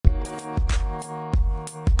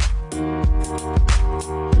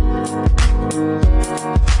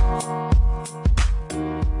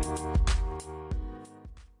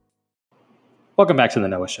Welcome back to the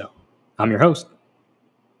Noah Show. I'm your host,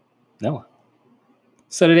 Noah.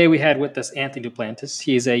 So today we had with us Anthony Duplantis.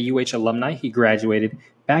 He is a UH alumni. He graduated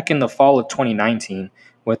back in the fall of 2019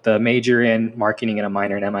 with a major in marketing and a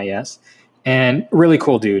minor in MIS. And really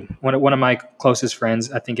cool dude. One of my closest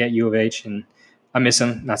friends, I think, at U of H. And I miss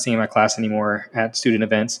him, not seeing my class anymore at student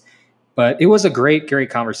events. But it was a great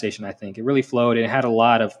conversation, I think. It really flowed. It had a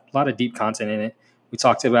lot of deep content in it. We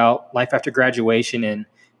talked about life after graduation and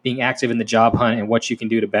being active in the job hunt and what you can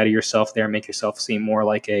do to better yourself there and make yourself seem more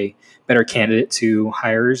like a better candidate to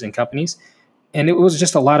hirers and companies. And it was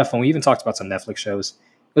just a lot of fun. We even talked about some Netflix shows.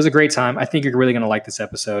 It was a great time. I think you're really going to like this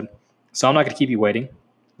episode. So I'm not going to keep you waiting.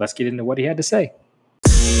 Let's get into what he had to say.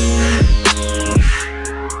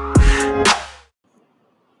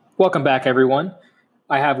 Welcome back, everyone.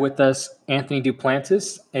 I have with us Anthony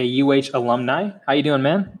Duplantis, a UH alumni. How you doing,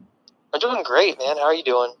 man? I'm doing great, man. How are you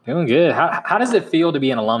doing? Doing good. How does it feel to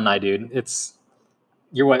be an alumni, dude?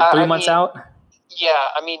 You're what, 3 months out? Yeah,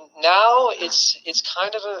 I mean now it's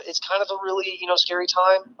kind of a really scary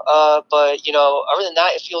time. But other than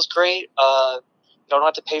that, it feels great. You don't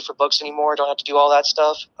have to pay for books anymore. Don't have to do all that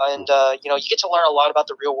stuff, and you get to learn a lot about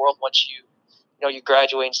the real world once you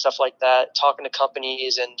graduate and stuff like that. Talking to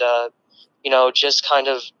companies and just kind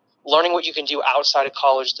of learning what you can do outside of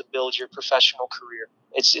college to build your professional career.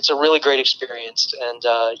 It's a really great experience, and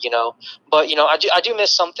but I do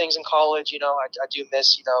miss some things in college. I do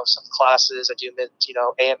miss some classes. I do miss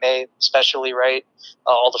AMA especially, right?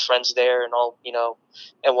 All the friends there and all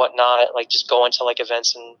and whatnot. Like just going to like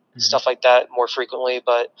events and stuff like that more frequently.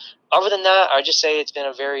 But other than that, I just say it's been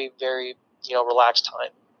a very very relaxed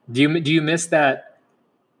time. Do you miss that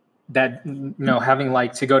having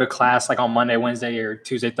like to go to class like on Monday, Wednesday, or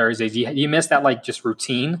Tuesday, Thursday? Do you miss that like just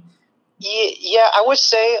routine? Yeah, I would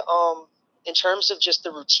say in terms of just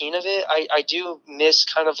the routine of it, I do miss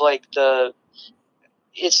kind of like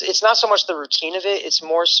it's not so much the routine of it, it's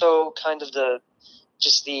more so kind of the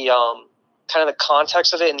kind of the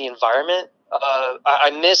context of it and the environment.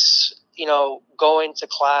 I miss going to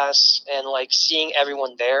class and like seeing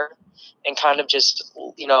everyone there and kind of just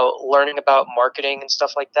learning about marketing and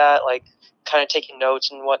stuff like that, like kind of taking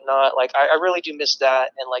notes and whatnot. Like I really do miss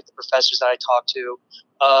that, and like the professors that I talk to.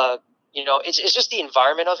 It's just the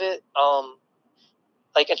environment of it.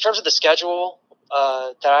 Like in terms of the schedule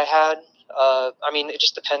that I had, I mean, it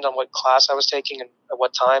just depends on what class I was taking and at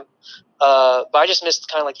what time. But I just missed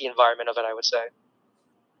kind of like the environment of it, I would say.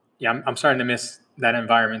 Yeah, I'm starting to miss that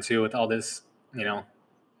environment too with all this,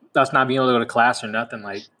 us not being able to go to class or nothing.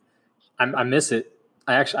 Like, I miss it.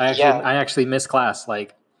 I actually miss class.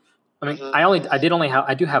 Like, I mean, Mm-hmm.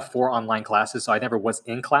 I do have 4 online classes, so I never was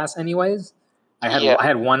in class anyways. I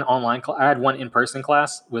had one I had one in-person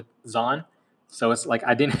class with Zahn. So it's like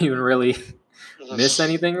I didn't even really miss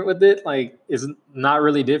anything with it. Like it's not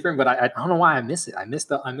really different, but I don't know why I miss it. I miss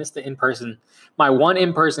the in-person, my one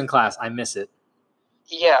in-person class. I miss it.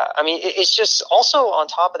 Yeah, I mean, it's just also on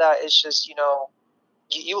top of that, it's just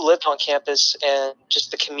you lived on campus, and just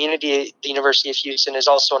the community at the University of Houston is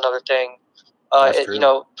also another thing. That's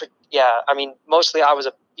true. Yeah, I mean, mostly I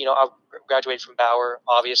graduated from Bauer,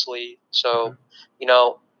 obviously, so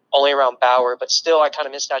Mhm. only around Bauer, but still, I kind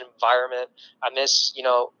of miss that environment. I miss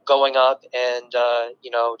going up and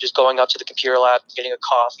just going up to the computer lab, getting a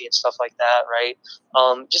coffee and stuff like that, right?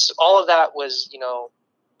 Just all of that was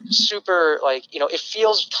super, like it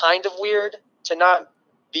feels kind of weird to not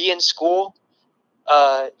be in school.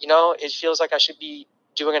 It feels like I should be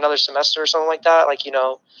doing another semester or something like that. Like,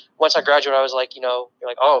 once I graduate, I was like, you're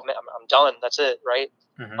like, oh man, I'm done. That's it. Right.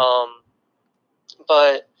 Mhm. Um,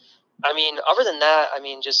 but I mean, other than that, I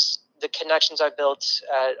mean, just the connections I built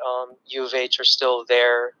at U of H are still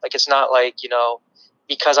there. Like, it's not like,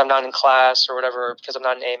 because I'm not in class or whatever, because I'm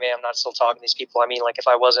not in AMA, I'm not still talking to these people. I mean, like, if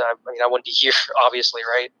I wasn't, I mean, I wouldn't be here, obviously.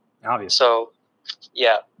 Right. Obviously. So,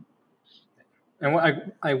 yeah. And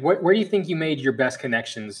where do you think you made your best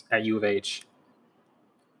connections at U of H?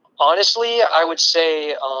 Honestly, I would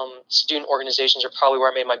say student organizations are probably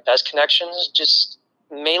where I made my best connections, just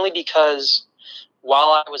mainly because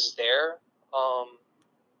while I was there,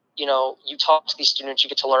 you talk to these students, you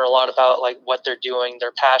get to learn a lot about like what they're doing,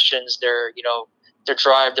 their passions, their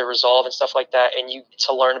drive, their resolve, and stuff like that, and you get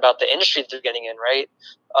to learn about the industry that they're getting in, right?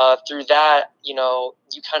 Through that, you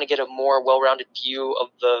kind of get a more well-rounded view of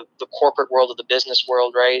the corporate world, of the business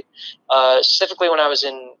world, right? Specifically, when I was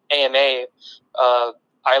in AMA,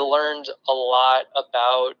 I learned a lot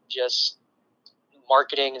about just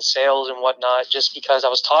marketing and sales and whatnot, just because I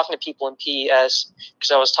was talking to people in PES,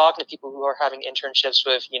 because I was talking to people who are having internships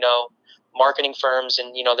with, marketing firms,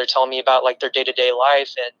 and they're telling me about like their day-to-day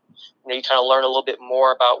life, and you kind of learn a little bit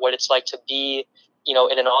more about what it's like to be in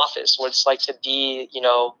an office, what it's like to be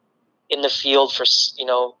in the field for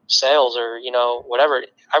sales or whatever.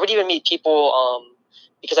 I would even meet people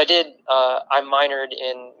because I minored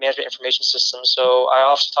in management information systems, so I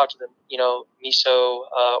also talked to the MISO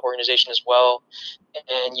organization as well,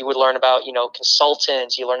 and you would learn about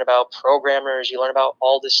consultants, you learn about programmers, you learn about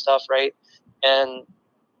all this stuff, right? And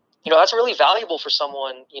that's really valuable for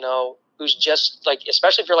someone who's just like,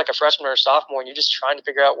 especially if you're like a freshman or a sophomore and you're just trying to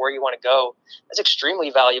figure out where you want to go. That's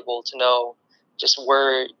extremely valuable to know just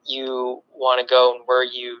where you want to go and where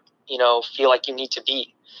you feel like you need to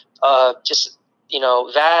be. Just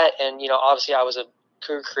that, and obviously I was a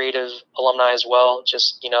Career Creative alumni as well.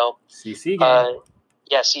 Just CC gang.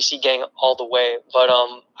 yeah, CC gang all the way. But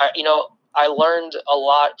I learned a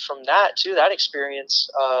lot from that too, that experience,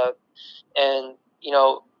 and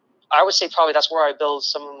I would say probably that's where I build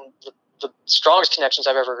some of the strongest connections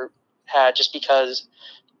I've ever had, just because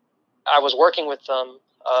I was working with them.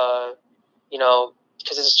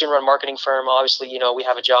 Because it's a student-run marketing firm, obviously, we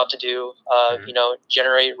have a job to do,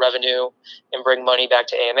 generate revenue and bring money back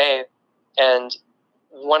to AMA. And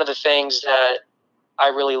one of the things that I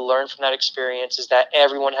really learned from that experience is that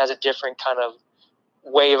everyone has a different kind of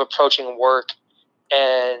way of approaching work,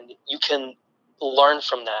 and you can learn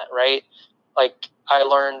from that, right? Like I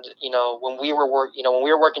learned, when we were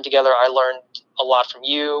working together, I learned a lot from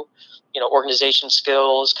you, organization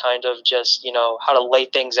skills, kind of just, how to lay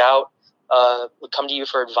things out. Would come to you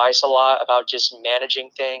for advice a lot about just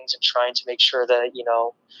managing things and trying to make sure that,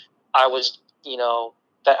 I was,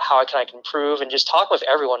 that how I can improve, and just talk with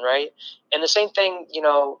everyone, right? And the same thing,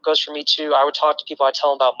 goes for me too. I would talk to people, I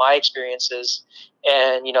tell them about my experiences,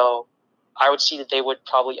 and, I would see that they would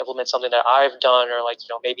probably implement something that I've done, or like,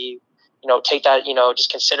 maybe, take that, just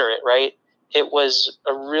consider it, right? It was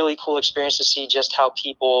a really cool experience to see just how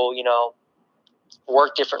people,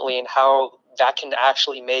 work differently, and how that can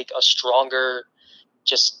actually make a stronger,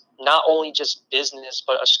 just not only just business,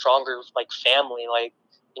 but a stronger like family. Like,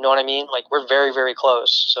 you know what I mean? Like we're very, very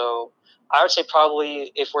close. So I would say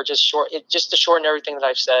probably, if we're just just to shorten everything that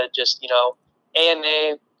I've said, just,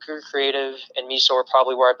 AMA, Career Creative, and MISO are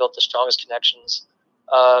probably where I built the strongest connections.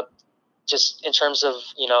 Just in terms of,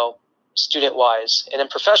 student wise, and then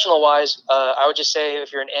professional wise, I would just say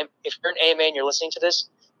if you're an AMA and you're listening to this,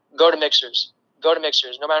 go to Mixers. Go to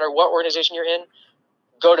Mixers. No matter what organization you're in,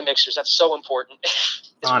 go to Mixers. That's so important.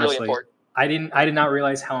 It's Honestly, really important. I did not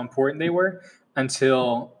realize how important they were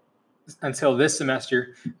until this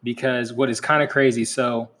semester, because what is kind of crazy.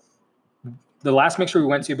 So the last mixer we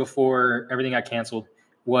went to before everything got canceled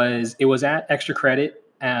was at Extra Credit,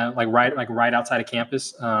 right outside of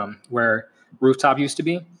campus, where Rooftop used to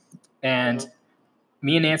be. And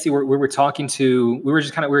me and Nancy we were talking to, we were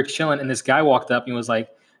chilling, and this guy walked up and was like,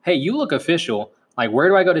 "Hey, you look official. Like, where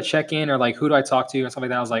do I go to check in, or like who do I talk to and stuff like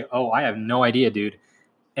that?" I was like, "Oh, I have no idea, dude."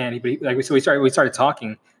 And we started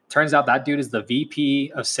talking. Turns out that dude is the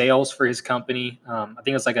VP of sales for his company. I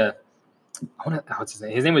think it's like what's his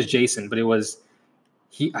name? His name was Jason, but it was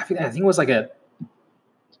I think it was like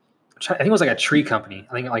a tree company.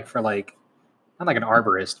 I think like for like, not like an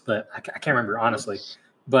arborist, but I can't remember honestly.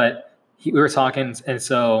 But we were talking, and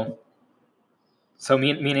so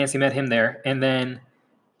me and Nancy met him there, and then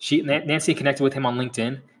Nancy connected with him on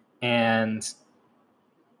LinkedIn, and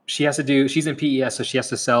she's in PES, so she has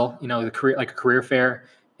to sell, the career, like a career fair.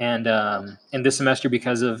 And in this semester,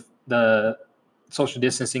 because of the social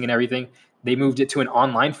distancing and everything, they moved it to an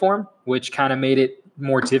online form, which kind of made it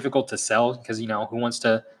more difficult to sell, because, who wants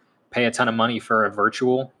to pay a ton of money for a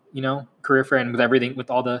virtual, career fair, and with everything,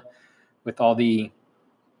 with all the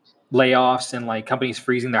layoffs and like companies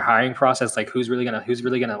freezing their hiring process, like who's really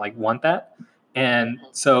gonna like want that? And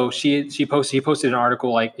so he posted an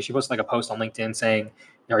article, like she posted like a post on LinkedIn saying,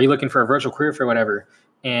 "Are you looking for a virtual career fair, whatever?"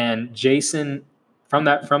 And Jason from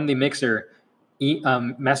the Mixer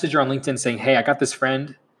messaged her on LinkedIn saying, "Hey, I got this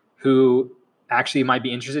friend who actually might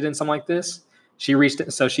be interested in something like this."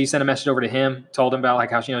 So she sent a message over to him, told him about like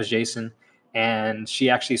how she knows Jason, and she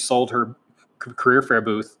actually sold her career fair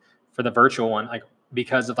booth for the virtual one, like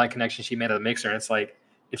because of that connection she made at the Mixer. And it's like,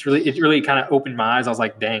 it really kind of opened my eyes. I was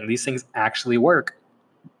like, dang, these things actually work.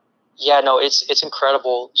 Yeah, no, it's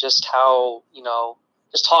incredible just how,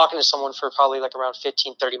 just talking to someone for probably like around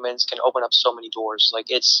 15, 30 minutes can open up so many doors. Like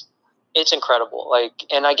it's incredible. Like,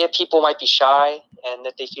 and I get people might be shy, and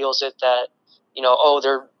that they feel as if that, oh,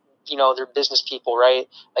 they're business people, right?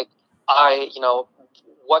 Like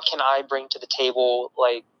what can I bring to the table?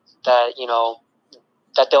 Like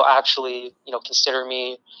that they'll actually, consider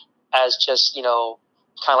me as just,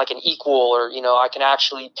 kind of like an equal, or, I can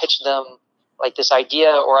actually pitch them like this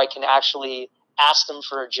idea, or I can actually ask them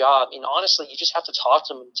for a job. And honestly, you just have to talk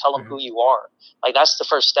to them and tell them who you are. Like, that's the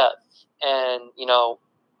first step. And,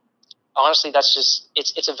 honestly, that's just,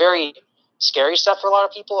 it's a very scary step for a lot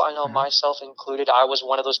of people. I know myself included. I was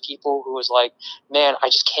one of those people who was like, man, I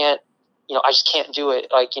just can't do it.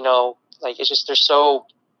 Like, like, it's just, they're so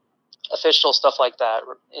official, stuff like that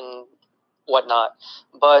and whatnot.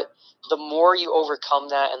 But the more you overcome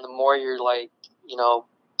that, and the more you're like,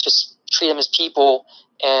 just treat them as people,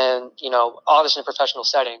 and, obviously in a professional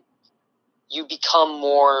setting, you become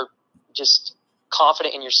more just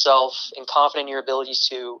confident in yourself and confident in your abilities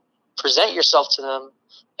to present yourself to them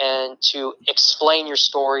and to explain your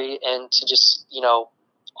story and to just,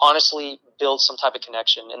 honestly build some type of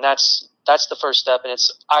connection. And that's the first step. And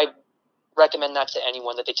I recommend that to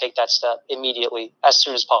anyone, that they take that step immediately, as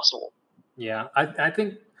soon as possible. Yeah, I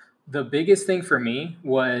think the biggest thing for me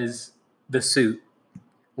was the suit.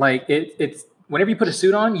 Like, it's whenever you put a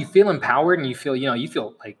suit on, you feel empowered and you feel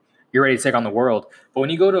like you're ready to take on the world. But when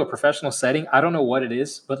you go to a professional setting, I don't know what it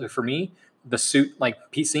is, but for me, the suit, like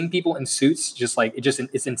seeing people in suits, just like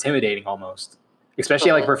it's intimidating almost.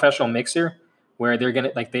 Especially like a professional mixer, where they're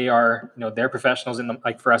gonna like they are they're professionals in the,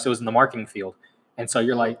 like for us it was in the marketing field, and so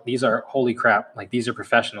you're like, these are, holy crap, like these are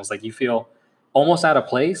professionals. Like, you feel almost out of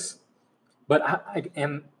place. But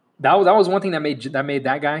and that was one thing that made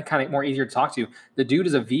that guy kind of more easier to talk to. The dude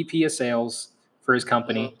is a VP of sales for his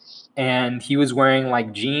company, and he was wearing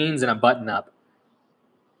like jeans and a button up,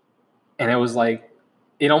 and it was like,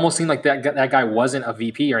 it almost seemed like that guy wasn't a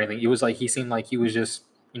VP or anything. It was like he seemed like he was just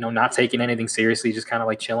not taking anything seriously, just kind of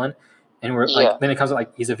like chilling. And we're like, then it comes to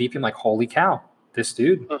like, he's a VP. I'm like, holy cow, this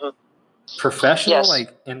dude, professional,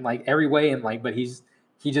 like in like every way, and like, but he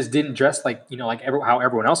just didn't dress like like how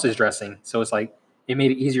everyone else is dressing. So it's like, it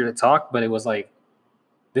made it easier to talk, but it was like,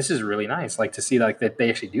 this is really nice, like to see like that they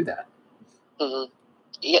actually do that.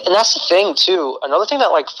 Yeah, and that's the thing too. Another thing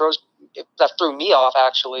that threw me off,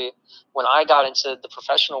 actually, when I got into the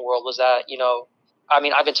professional world, was that, I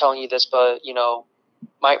mean, I've been telling you this, but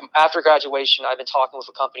after graduation, I've been talking with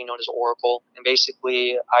a company known as Oracle, and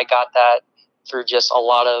basically I got that through just a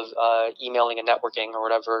lot of emailing and networking or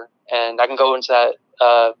whatever. And I can go into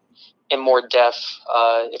that in more depth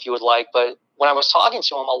if you would like. But when I was talking to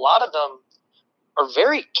them, a lot of them are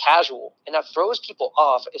very casual, and that throws people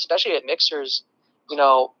off, especially at mixers.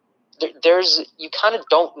 There's, you kind of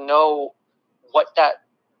don't know what that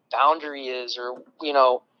boundary is, or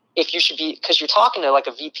if you should be, because you're talking to like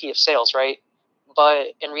a VP of sales, right? But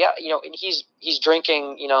in reality, and he's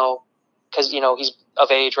drinking, because he's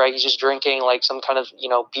of age, right? He's just drinking like some kind of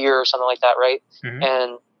beer or something like that, right?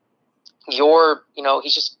 And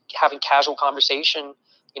he's just having casual conversation,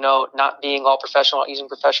 not being all professional, using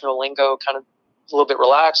professional lingo, kind of a little bit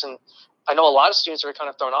relaxed. And I know a lot of students are kind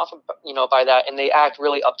of thrown off, by that, and they act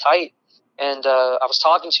really uptight. And I was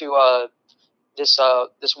talking to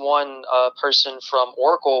this one person from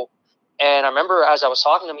Oracle, and I remember as I was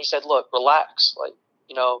talking to him, he said, "Look, relax. Like,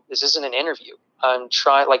 this isn't an interview.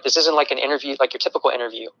 This isn't like an interview, like your typical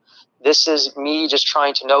interview. This is me just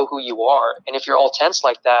trying to know who you are. And if you're all tense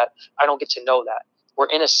like that, I don't get to know that. We're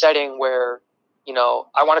in a setting where,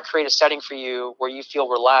 I want to create a setting for you where you feel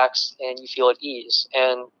relaxed and you feel at ease."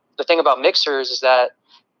 And the thing about mixers is that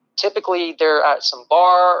typically they're at some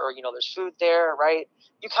bar, or, there's food there, right?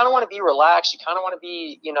 You kind of want to be relaxed. You kind of want to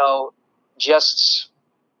be, just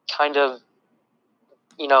kind of,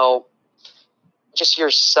 just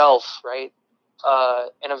yourself, right?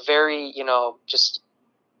 In a very, just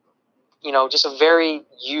a very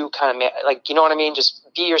you kind of, like, you know what I mean? Just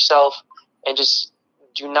be yourself, and just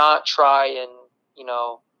do not try and,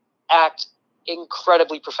 act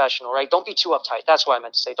incredibly professional, right? Don't be too uptight. That's what I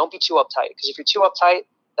meant to say. Don't be too uptight, because if you're too uptight,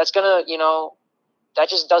 that's gonna, that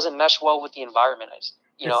just doesn't mesh well with the environment.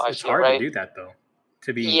 It's hard right? to do that though.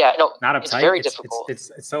 To be not uptight, it's very difficult.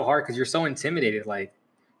 It's so hard because you're so intimidated. Like,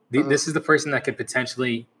 this is the person that could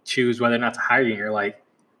potentially choose whether or not to hire you. And you're like,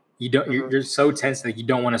 you're so tense that you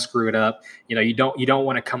don't want to screw it up. You don't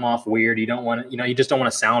want to come off weird. You don't want to, you just don't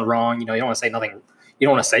want to sound wrong. You don't want to say nothing. You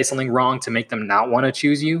don't want to say something wrong to make them not want to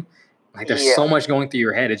choose you. Like, there's so much going through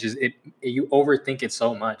your head. It's just, you overthink it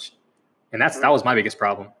so much. And that was my biggest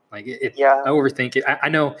problem. Like, I overthink it. I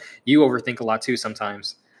know you overthink a lot too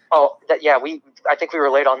sometimes. Oh, I think we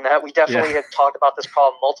relate on that. We definitely have talked about this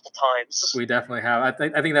problem multiple times. We definitely have.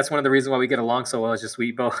 I think that's one of the reasons why we get along so well. Is just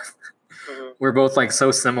we both, we're both like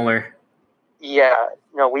so similar. Yeah,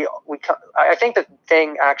 I think the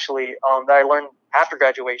thing actually that I learned after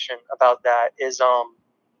graduation about that is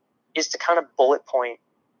to kind of bullet point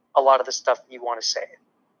a lot of the stuff you want to say.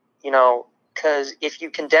 because if you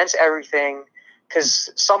condense everything, because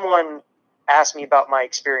someone asked me about my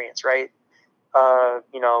experience, right?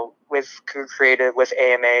 With creative, with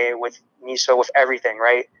AMA, with MISO, with everything,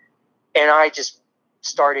 right? And I just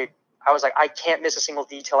started, I was like, I can't miss a single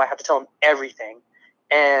detail. I have to tell them everything.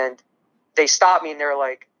 And they stopped me and they're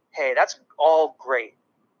like, hey, that's all great,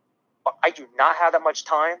 but I do not have that much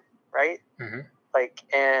time, right? Mm-hmm. Like,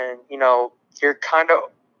 and, you're kind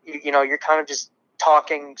of just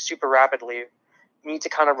talking super rapidly. You need to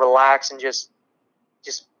kind of relax and just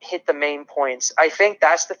hit the main points. I think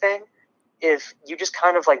that's the thing. If you just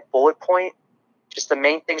kind of like bullet point just the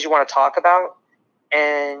main things you want to talk about,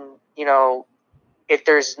 and if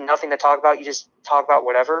there's nothing to talk about, you just talk about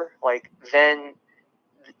whatever. Like, then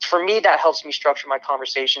for me, that helps me structure my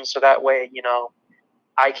conversation so that way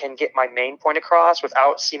I can get my main point across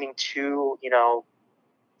without seeming too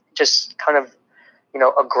just kind of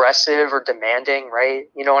aggressive or demanding, right?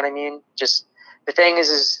 You know what I mean? Just the thing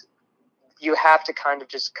is you have to kind of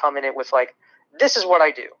just come in it with like, this is what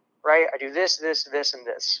I do, right? I do this, this, this, and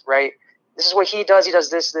this, right? This is what he does. He does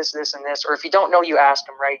this, this, this, and this. Or if you don't know, you ask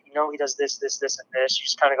him, right? He does this, this, this, and this. You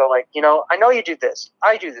just kind of go like, I know you do this.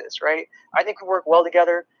 I do this, right? I think we work well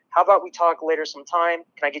together. How about we talk later sometime?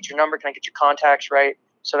 Can I get your number? Can I get your contacts, right?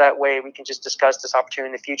 So that way we can just discuss this opportunity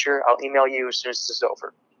in the future. I'll email you as soon as this is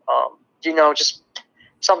over. Just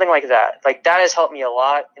something like that. Like, that has helped me a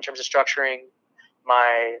lot in terms of structuring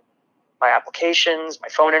my applications, my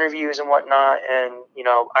phone interviews and whatnot. And,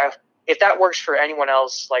 if that works for anyone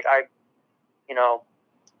else, like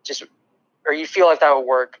or you feel like that would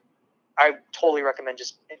work, I totally recommend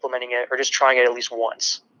just implementing it or just trying it at least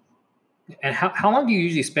once. And how long do you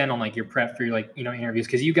usually spend on like your prep for your interviews?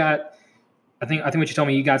 Because you got, I think what you told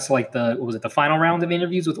me, you got to like the final round of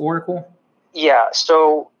interviews with Oracle? Yeah.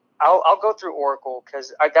 So I'll go through Oracle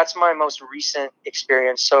because that's my most recent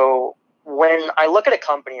experience. So when I look at a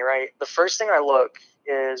company, right, the first thing I look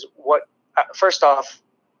is first off,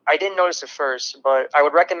 I didn't notice it first, but I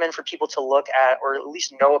would recommend for people to look at or at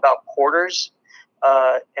least know about quarters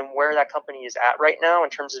and where that company is at right now in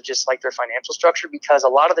terms of just like their financial structure. Because a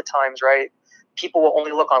lot of the times, right, people will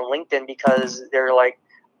only look on LinkedIn because they're like,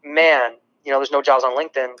 man, there's no jobs on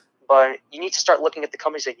LinkedIn. But you need to start looking at the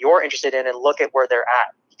companies that you're interested in and look at where they're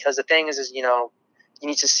at. Because the thing is you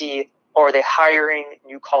need to see, are they hiring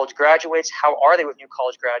new college graduates? How are they with new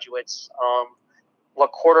college graduates?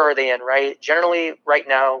 What quarter are they in, right? Generally, right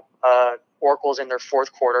now, Oracle's in their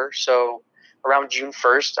fourth quarter. So around June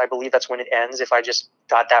 1st, I believe that's when it ends, if I just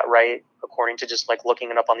got that right, according to just like looking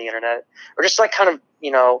it up on the internet. Or just like kind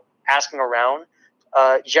of, asking around.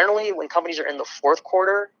 Generally, when companies are in the fourth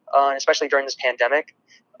quarter, especially during this pandemic,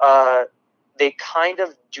 they kind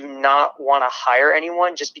of do not want to hire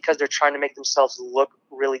anyone just because they're trying to make themselves look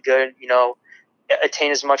really good,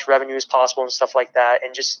 attain as much revenue as possible and stuff like that,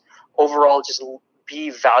 and just overall just be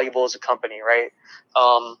valuable as a company, right?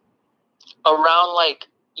 Around like,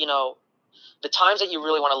 the times that you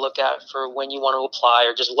really want to look at for when you want to apply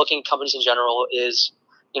or just looking at companies in general is,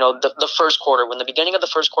 the first quarter. When the beginning of the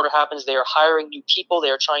first quarter happens, they are hiring new people.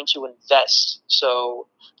 They are trying to invest. So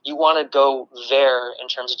you want to go there in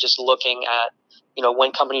terms of just looking at,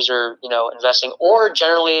 when companies are, investing, or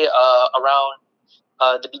generally around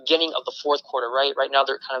the beginning of the fourth quarter, right? Right now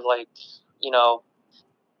they're kind of like,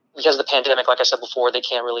 because of the pandemic, like I said before, they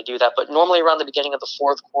can't really do that. But normally around the beginning of the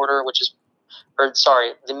fourth quarter,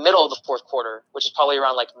 the middle of the fourth quarter, which is probably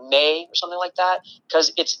around like May or something like that,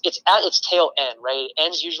 because it's at its tail end, right? It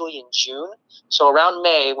ends usually in June. So around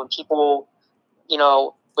May, when people, you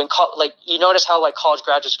notice how like college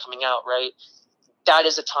graduates are coming out, right? That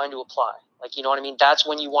is the time to apply. Like, you know what I mean? That's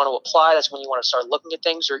when you want to apply. That's when you want to start looking at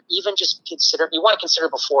things, or even just you want to consider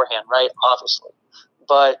beforehand, right? Obviously.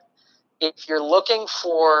 But if you're looking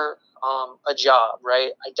for a job,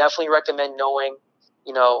 right, I definitely recommend knowing,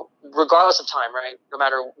 regardless of time, right, no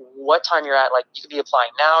matter what time you're at, like you could be applying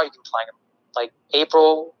now, you can apply in like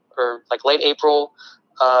April or like late April,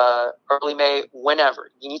 early May,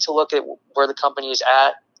 whenever. You need to look at where the company is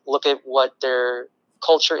at, look at what their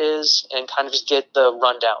culture is, and kind of just get the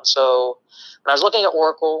rundown. So when I was looking at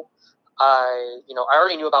Oracle, I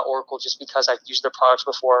already knew about Oracle just because I've used their products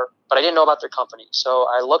before, but I didn't know about their company. So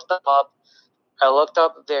I looked them up. I looked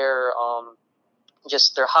up their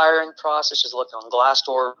just their hiring process, just looking on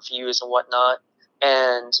Glassdoor reviews and whatnot,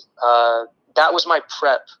 and that was my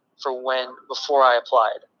prep for before I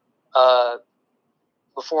applied.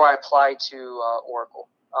 Before I applied to Oracle.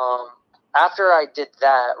 After I did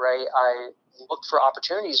that, right, I looked for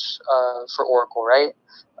opportunities for Oracle, right?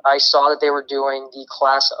 I saw that they were doing the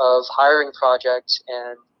class of hiring project,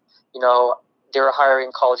 and they were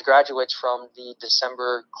hiring college graduates from the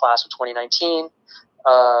December class of 2019.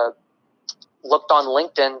 Looked on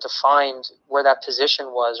LinkedIn to find where that position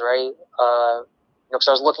was, right? Because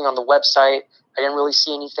I was looking on the website. I didn't really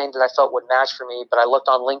see anything that I felt would match for me, but I looked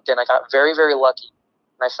on LinkedIn. I got very, very lucky.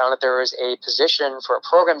 And I found that there was a position for a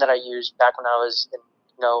program that I used back when I was,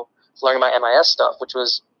 learning my MIS stuff, which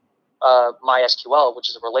was MySQL, which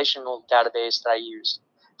is a relational database that I used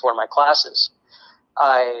for one of my classes.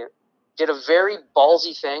 I did a very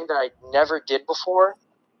ballsy thing that I never did before.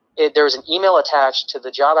 There was an email attached to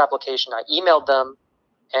the job application. I emailed them,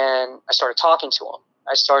 and I started talking to them.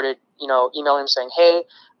 I started, emailing them saying, "Hey,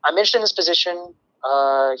 I'm interested in this position.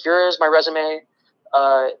 Here's my resume.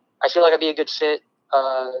 I feel like I'd be a good fit.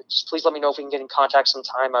 Just please let me know if we can get in contact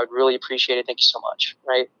sometime. I would really appreciate it. Thank you so much."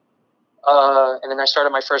 Right. And then I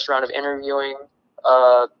started my first round of interviewing.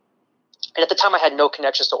 And at the time, I had no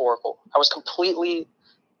connections to Oracle. I was completely,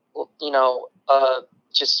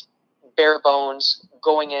 just bare bones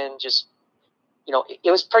going in. Just,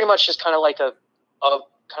 it was pretty much just kind of like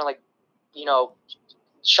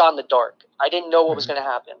shot in the dark. I didn't know what was going to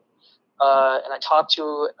happen. And I talked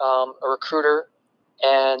to a recruiter,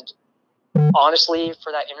 and honestly,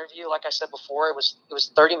 for that interview, like I said before, it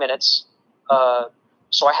was 30 minutes.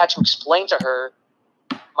 So I had to explain to her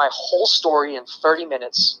my whole story in 30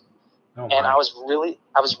 minutes. Oh, and I was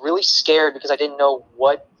really scared because I didn't know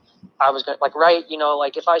what I was going to,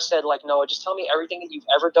 right. If I said "No, just tell me everything that you've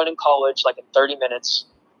ever done in college, in 30 minutes,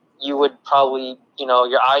 you would probably,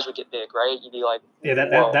 your eyes would get big, right? You'd be like, yeah,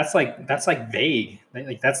 that's vague.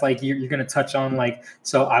 That's you're going to touch on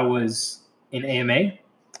so I was in AMA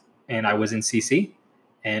and I was in CC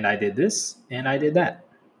and I did this and I did that.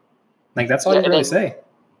 That's all you really say.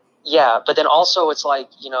 Yeah. But then also it's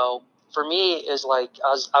for me is I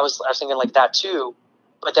was thinking that too,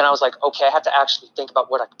 but then I was okay, I have to actually think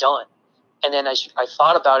about what I've done. And then as I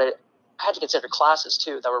thought about it, I had to consider classes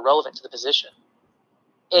too that were relevant to the position.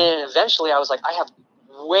 And eventually I was I have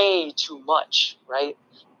way too much, right?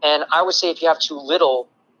 And I would say if you have too little,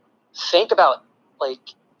 think about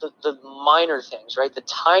the minor things, right? The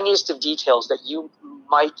tiniest of details that you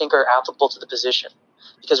might think are applicable to the position.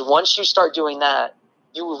 Because once you start doing that,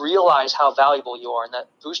 you realize how valuable you are, and that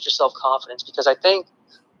boosts your self-confidence. Because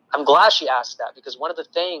I'm glad she asked that, because one of the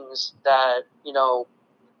things that,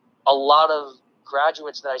 a lot of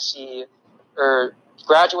graduates that I see, or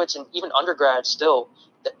graduates and even undergrads still,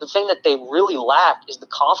 the thing that they really lack is the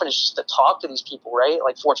confidence just to talk to these people, right?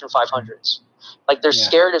 Fortune 500s. They're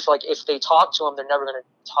scared if they talk to them, they're never going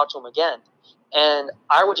to talk to them again. And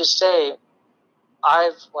I would just say,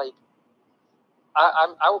 I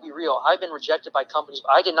will be real. I've been rejected by companies.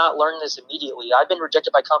 I did not learn this immediately. I've been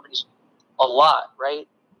rejected by companies a lot, right?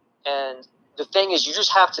 And the thing is, you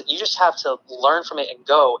just have to learn from it and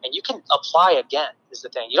go, and you can apply again. Is the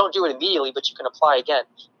thing. You don't do it immediately, but you can apply again.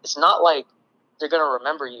 It's not like they're going to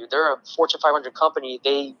remember you. They're a Fortune 500 company.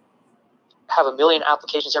 They have 1 million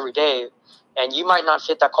applications every day, and you might not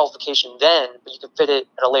fit that qualification then, but you can fit it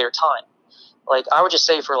at a later time. I would just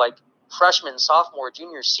say for freshmen, sophomore,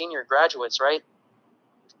 junior, senior graduates, right?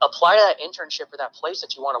 Apply to that internship or that place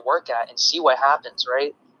that you want to work at and see what happens,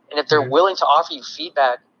 right? And if they're willing to offer you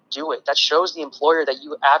feedback, do it. That shows the employer that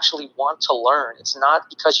you actually want to learn. It's not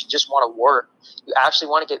because you just want to work. You actually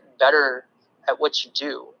want to get better at what you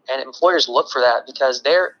do. And employers look for that because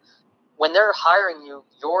when they're hiring you,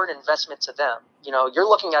 you're an investment to them. You're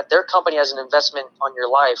looking at their company as an investment on your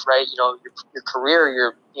life, right? Your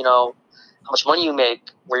career, how much money you make,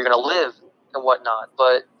 where you're going to live and whatnot.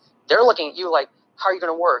 But they're looking at you how are you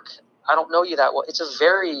going to work? I don't know you that well. It's a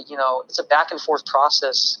very, it's a back and forth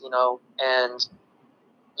process, and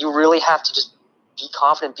you really have to just be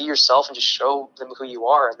confident, be yourself, and just show them who you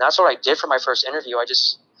are. And that's what I did for my first interview. I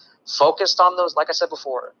just focused on those, like I said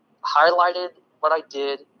before, highlighted what I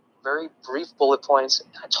did, very brief bullet points.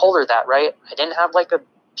 I told her that, right? I didn't have a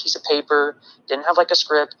piece of paper, didn't have a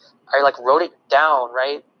script. I wrote it down,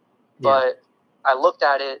 right? Yeah. But I looked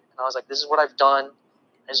at it and I was this is what I've done.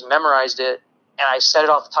 I just memorized it and I said it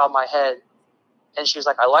off the top of my head. And she was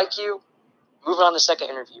I like you. Moving on to the second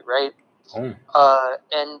interview, right?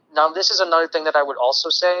 And now this is another thing that I would also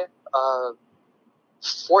say.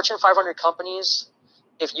 Fortune 500 companies,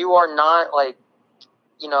 if you are not if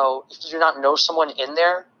you do not know someone in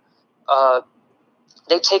there,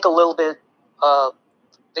 they take a little bit,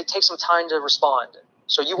 they take some time to respond.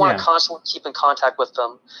 So you want to constantly keep in contact with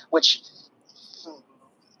them, which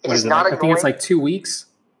is not annoying. I think it's 2 weeks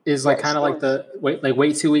is kind of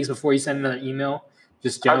wait 2 weeks before you send another email,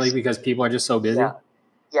 just generally because people are just so busy. Yeah.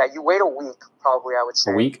 Yeah, you wait a week probably. I would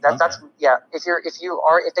say A week? that's yeah. If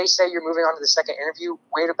they say you're moving on to the second interview,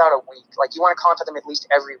 wait about a week. Like you want to contact them at least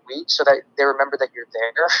every week so that they remember that you're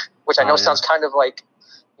there. Which I know sounds kind of like,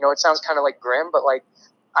 it sounds kind of like grim, but like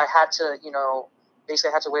I had to,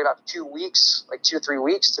 basically I had to wait about 2 weeks, like 2 or 3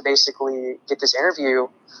 weeks to basically get this interview.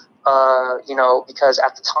 Because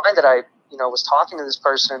at the time that I, was talking to this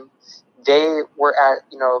person, they were at,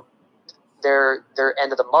 their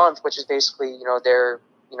end of the month, which is basically,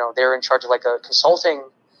 they're in charge of like a consulting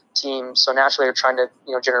team. So naturally they're trying to,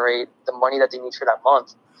 generate the money that they need for that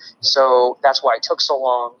month. So that's why it took so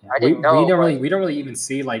long. I didn't know. We don't really even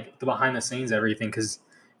see like the behind the scenes, everything. Cause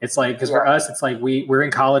it's like, for us, it's like we're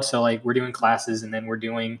in college. So like we're doing classes and then we're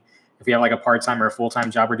doing, if we have like a part-time or a full-time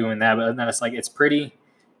job, we're doing that. But then it's like, it's pretty,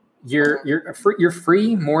 you're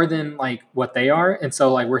free more than like what they are. And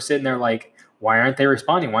so like, we're sitting there like, why aren't they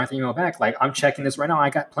responding? Why aren't they email back? Like I'm checking this right now.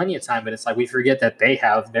 I got plenty of time, but it's like we forget that they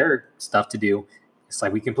have their stuff to do. It's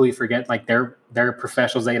like we completely forget like they're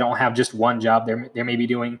professionals. They don't have just one job. They may be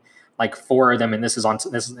doing like 4 of them, and this is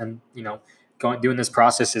and doing this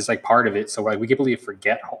process is like part of it. So like we completely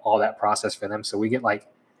forget all that process for them. So we get like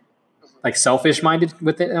selfish minded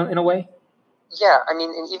with it in a way. Yeah, I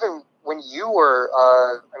mean, and even when you were,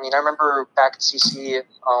 I remember back at CC,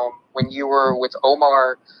 when you were with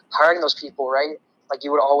Omar hiring those people, right? Like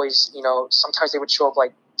you would always, sometimes they would show up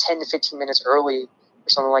like 10 to 15 minutes early or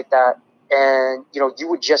something like that. And, you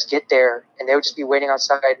would just get there and they would just be waiting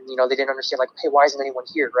outside and, they didn't understand like, hey, why isn't anyone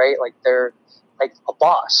here, right? Like they're like a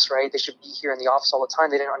boss, right? They should be here in the office all the time.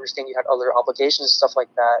 They didn't understand you had other obligations and stuff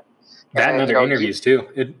like that. That and other interviews too.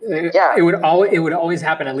 It would always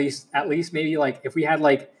happen at least maybe like if we had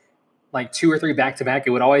like 2 or 3 back to back, it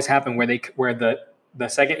would always happen where the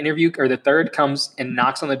second interview or the third comes and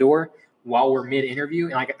knocks on the door while we're mid interview,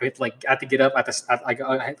 and I have to get up I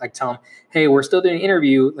tell them, hey, we're still doing an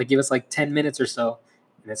interview, like give us like 10 minutes or so,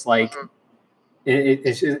 and it's like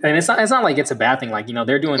it's just, and it's not like it's a bad thing, like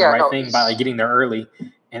they're doing the right thing by like getting there early,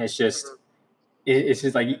 and it's just it's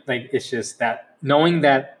just like it's just that knowing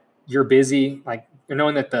that you're busy, like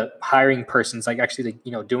knowing that the hiring person's like actually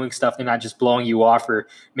like, doing stuff, they're not just blowing you off or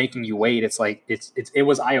making you wait. It's like it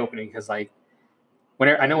was eye opening because like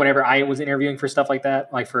whenever I was interviewing for stuff like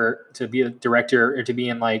that, like to be a director or to be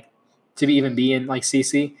in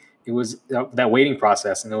CC, it was that waiting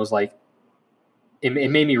process, and it was like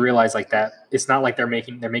it made me realize like that it's not like they're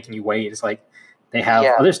making you wait. It's like they have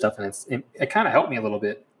other stuff, and it kind of helped me a little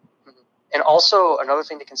bit. And also another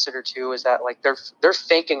thing to consider too is that like they're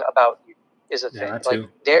thinking about you is a thing.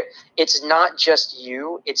 Like it's not just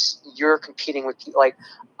you; it's you're competing with people. Like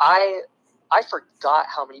I forgot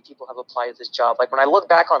how many people have applied to this job. Like when I look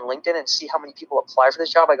back on LinkedIn and see how many people apply for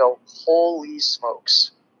this job, I go, "Holy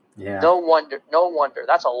smokes!" Yeah. No wonder.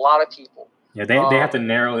 That's a lot of people. Yeah, they have to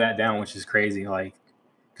narrow that down, which is crazy. Like,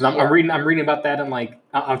 because I'm reading about that, and like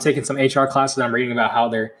I'm taking some HR classes. I'm reading about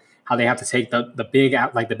how they have to take the big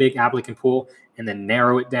applicant pool and then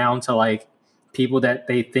narrow it down to like people that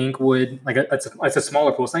they think would like it's a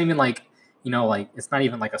smaller pool. It's not even like like it's not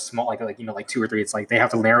even like a small like 2 or 3. It's like they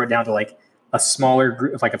have to narrow it down to like a smaller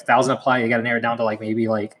group. If like 1,000 apply, you got to narrow it down to like maybe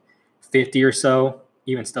like 50 or so.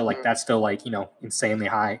 Even still, like that's still like insanely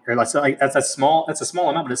high. Or that's a small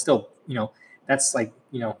amount, but it's still that's like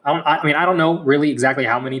I don't know really exactly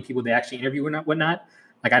how many people they actually interview or whatnot.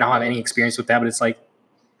 Like I don't have any experience with that, but it's like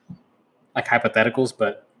hypotheticals.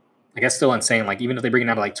 But I guess still insane. Like even if they bring it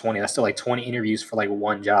down to like 20, that's still like 20 interviews for like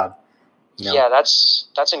one job. Yeah, that's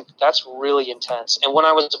really intense. And when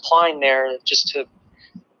I was applying there, just to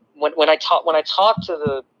when I talked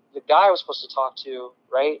to the guy I was supposed to talk to,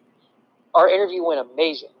 right? Our interview went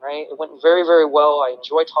amazing, right? It went very, very well. I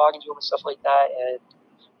enjoyed talking to him and stuff like that. And,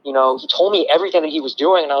 he told me everything that he was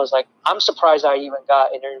doing. And I was like, I'm surprised I even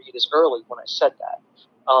got an interview this early when I said that.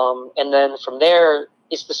 And then from there,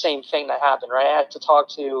 it's the same thing that happened, right? I had to talk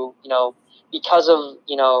to, because of,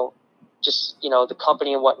 just, the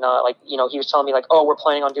company and whatnot. Like, he was telling me like, oh, we're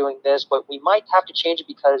planning on doing this, but we might have to change it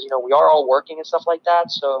because, we are all working and stuff like that.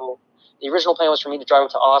 So the original plan was for me to drive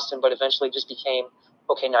up to Austin, but eventually it just became,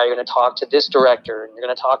 okay, now you're going to talk to this director and you're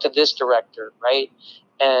going to talk to this director, right?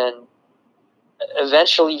 And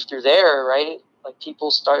eventually through there, right, like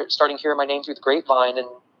people starting hearing my name through the grapevine. And,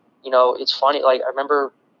 it's funny. Like I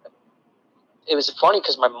remember it was funny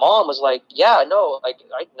because my mom was like, yeah, no, like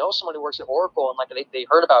I know someone who works at Oracle and like they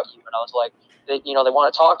heard about you. And I was like, they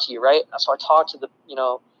want to talk to you, right? So I talked to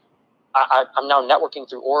I'm now networking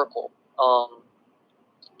through Oracle.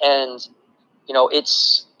 And,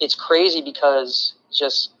 it's crazy because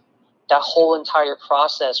just that whole entire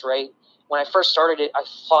process, right? When I first started it, I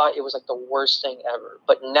thought it was like the worst thing ever.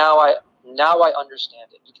 But now now I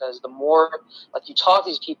understand it, because the more like you talk to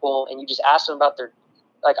these people and you just ask them about their,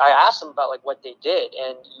 like I asked them about like what they did,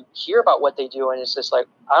 and you hear about what they do, and it's just like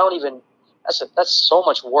I don't even. That's so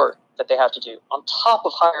much work that they have to do on top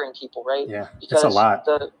of hiring people, right? Yeah, because it's a lot.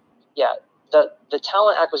 the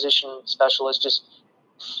talent acquisition specialist just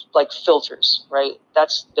like filters, right?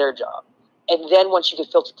 That's their job. And then once you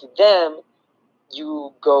get filtered to them,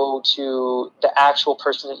 you go to the actual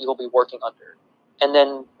person that you'll be working under. And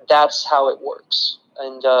then that's how it works.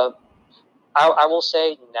 And I will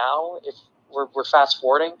say now, if we're fast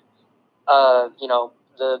forwarding,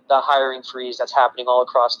 the hiring freeze that's happening all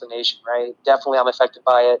across the nation, right? Definitely I'm affected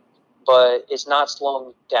by it, but it's not slowing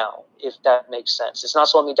me down, if that makes sense. It's not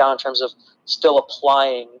slowing me down in terms of still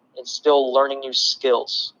applying and still learning new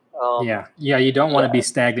skills. Yeah, you don't want to be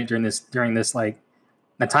stagnant during this like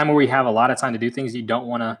the time where we have a lot of time to do things. You don't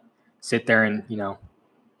want to sit there and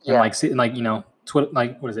like sit and like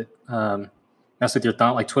like what is it? Mess with your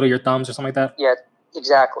thumb, like twiddle your thumbs or something like that. Yeah,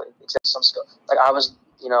 exactly. Some skill. Like I was,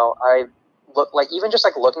 I look like even just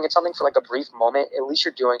like looking at something for like a brief moment. At least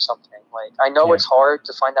you're doing something. Like I know it's hard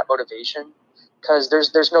to find that motivation because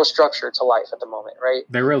there's no structure to life at the moment, right?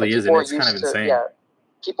 There really isn't. It's kind of insane. Yeah,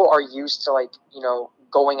 people are used to like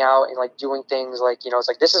going out and like doing things like it's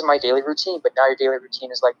like this is my daily routine, but now your daily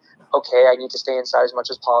routine is like, okay, I need to stay inside as much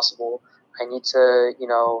as possible. I need to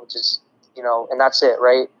just and that's it,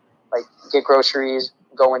 right? Like get groceries,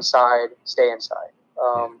 go inside, stay inside.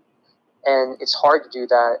 And it's hard to do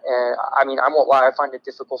that. And I mean, I won't lie, I find it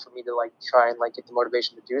difficult for me to like try and like get the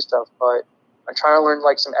motivation to do stuff. But I'm trying to learn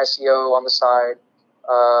like some SEO on the side.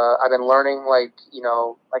 I've been learning like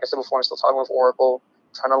like I said before, I'm still talking with Oracle.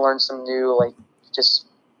 Trying to learn some new like just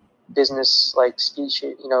business like speech,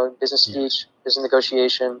 business speech, business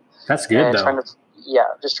negotiation. That's good though.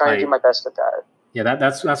 Just trying to do my best at that. Yeah,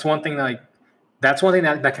 that's one thing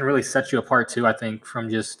that can really set you apart too, I think, from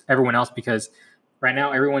just everyone else, because right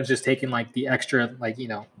now everyone's just taking like the extra like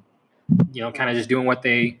kind of just doing what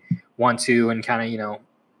they want to, and kind of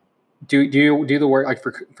do the work, like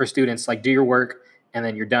for students, like do your work and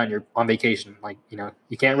then you're done, you're on vacation, like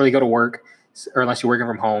you can't really go to work or unless you're working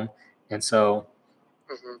from home, and so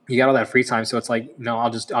you got all that free time, so it's like I'll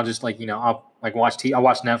just like I'll like I'll watch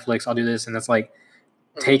Netflix, I'll do this, and it's like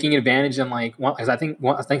taking advantage, and like because I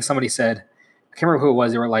think somebody said, I can't remember who it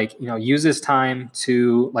was, they were like use this time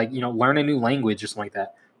to like learn a new language or something like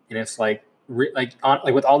that, and it's like like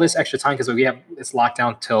with all this extra time, because we have it's locked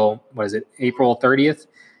down till what is it, April 30th.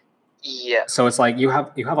 Yeah. So it's like you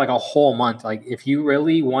have like a whole month. Like if you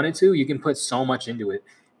really wanted to, you can put so much into it.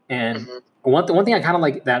 And one thing I kind of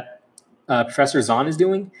like that Professor Zahn is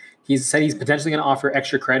doing, he said he's potentially going to offer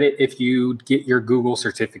extra credit if you get your Google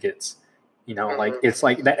certificates. Like it's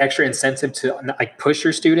like that extra incentive to like push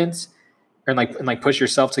your students and like push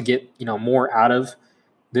yourself to get more out of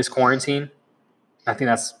this quarantine. I think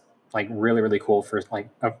that's like really, really cool for like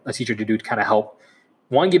a teacher to do, to kind of help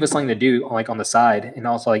give us something to do like on the side, and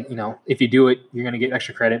also like if you do it, you're gonna get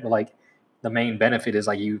extra credit, but like the main benefit is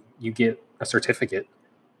like you get a certificate.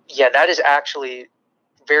 Yeah, that is actually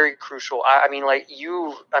very crucial. I mean,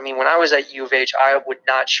 when I was at U of H, I would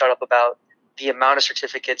not shut up about the amount of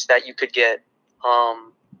certificates that you could get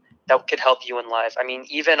that could help you in life. I mean,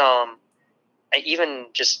 even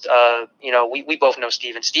just we both know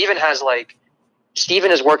Steven. Steven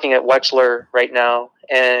is working at Wexler right now,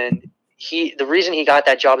 and the reason he got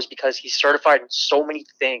that job is because he's certified in so many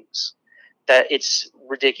things that it's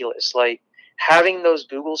ridiculous. Like having those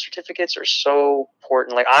Google certificates are so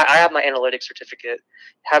important. Like I have my analytics certificate.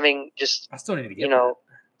 Having just I still need to get that.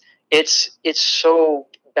 It's so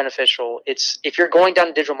beneficial. If you're going down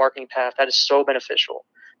a digital marketing path, that is so beneficial.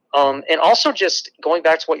 And also just going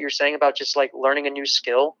back to what you're saying about just like learning a new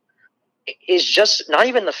skill is just not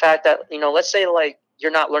even the fact that, let's say like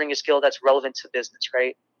you're not learning a skill that's relevant to business,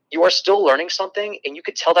 right? You are still learning something, and you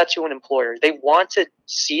could tell that to an employer. They want to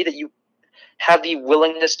see that you have the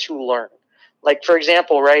willingness to learn. Like, for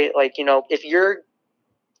example, right? Like, if you're,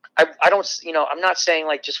 I don't, I'm not saying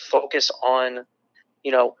like just focus on,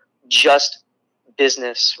 just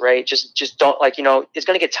business, right? Just don't like, it's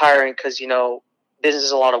going to get tiring because, business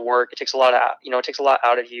is a lot of work. It takes a lot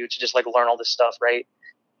out of you to just like learn all this stuff, right?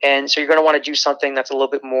 And so you're going to want to do something that's a little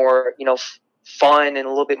bit more, fun and a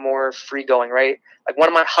little bit more free going, right? Like one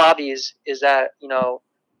of my hobbies is that,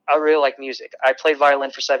 I really like music. I played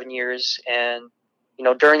violin for 7 years, and,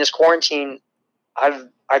 during this quarantine,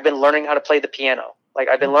 I've been learning how to play the piano. Like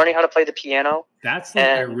I've been learning how to play the piano. That's what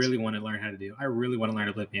I really want to learn how to do. I really want to learn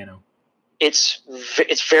to play piano. It's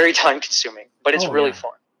very time consuming, but it's really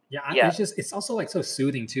fun. Yeah, it's also like so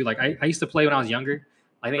soothing too. Like I used to play when I was younger.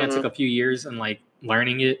 I think I took a few years and like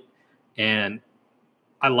learning it, and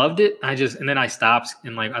I loved it. And then I stopped,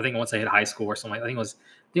 and like I think once I hit high school or something, I think it was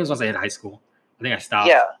once I hit high school. I think I stopped,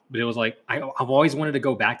 Yeah. but it was like I've always wanted to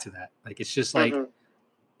go back to that. Like it's just like Hmm.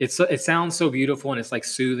 it sounds so beautiful and it's like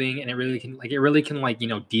soothing and it really can like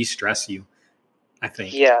de-stress you. I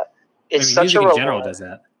think. Yeah. I It's mean, such music in general does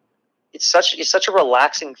that. it's such a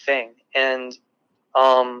relaxing thing, and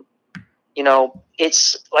um,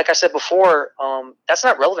 it's like I said before, that's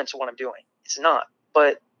not relevant to what I'm doing. It's not.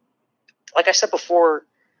 But like I said before,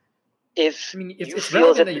 if I mean, you it's feel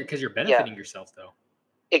relevant that, because you're yeah, benefiting yourself though.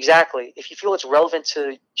 exactly. If you feel it's relevant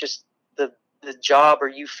to just the job, or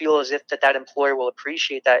you feel as if that employer will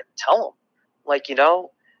appreciate that, tell them. Like,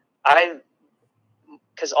 I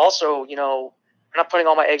because also, I'm not putting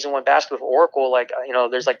all my eggs in one basket with Oracle. Like,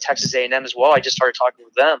 there's like Texas A&M as well. I just started talking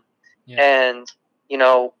with them, Yeah. and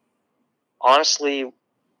honestly,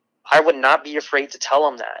 I would not be afraid to tell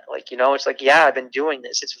them that. Like, it's like, yeah, I've been doing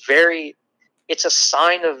this. It's a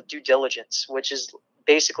sign of due diligence, which is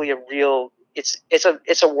basically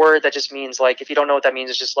it's a word that just means, like, if you don't know what that means,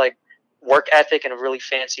 it's just like work ethic in a really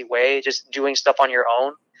fancy way, just doing stuff on your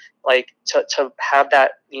own, like to have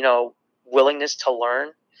that, willingness to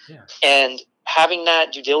learn. Yeah. And having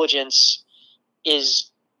that due diligence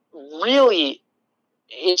is really,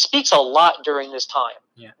 it speaks a lot during this time.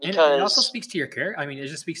 Yeah, and it also Because speaks to your character. I mean, it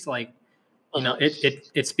just speaks to like, Mhm.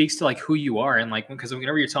 it speaks to like who you are, and like because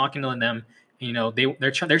whenever you're talking to them,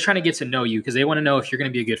 they're trying to get to know you because they want to know if you're going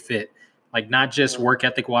to be a good fit, like not just Mhm. work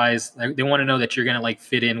ethic wise. They want to know that you're going to like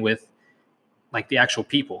fit in with like the actual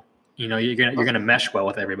people. You're gonna mesh well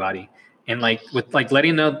with everybody, and like with like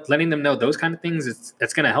letting them know those kind of things,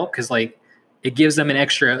 it's gonna help because like it gives them an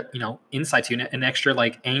extra insight to you, an extra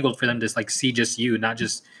like angle for them to like see just you, not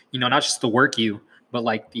just the work you, but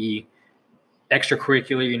like the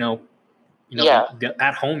extracurricular, Yeah. the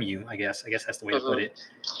at home you. I guess that's the way to put Hmm. it.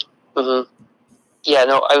 Hmm. Yeah.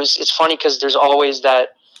 No, it's funny because there's always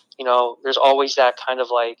that kind of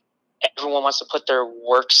like, everyone wants to put their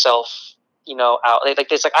work self, out.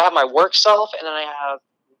 Like it's like, I have my work self, and then I have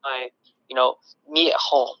my, you know, me at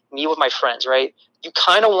home, me with my friends, right? You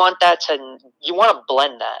kind of want you want to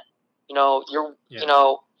blend that.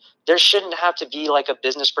 Yeah. There shouldn't have to be like a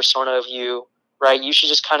business persona of you, right? You should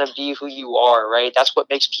just kind of be who you are, right? That's what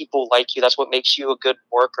makes people like you. That's what makes you a good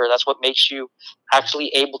worker. That's what makes you actually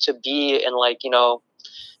able to be in, like, you know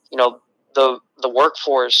the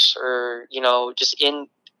workforce, or just in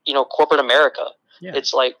corporate America. Yeah.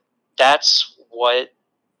 It's like, that's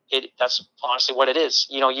honestly what it is.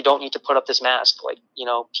 You don't need to put up this mask. Like,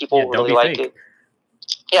 Yeah. people Don't really be like fake. it.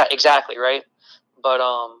 Yeah, exactly, right. But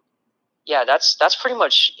yeah, that's pretty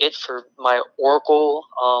much it for my Oracle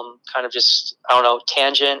kind of just, I don't know,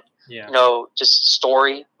 tangent, Yeah. just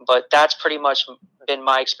story. But that's pretty much been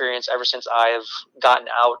my experience ever since I've gotten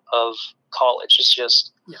out of college. It's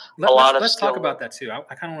just Yeah. a lot of Let's talk skill. about that too.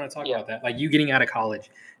 I kind of want to talk Yeah. about that, like you getting out of college.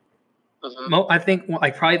 Hmm. I think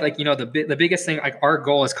like probably like the biggest thing, like our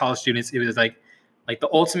goal as college students, it was like the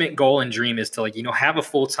ultimate goal and dream is to like have a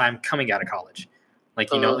full time coming out of college, like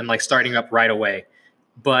Hmm. and like starting up right away.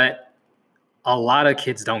 But a lot of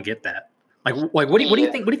kids don't get that. Like what do you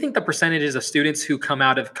Yeah. think? What do you think the percentages of students who come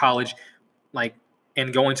out of college like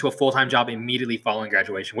and go into a full time job immediately following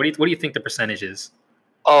graduation? What do you think the percentage is?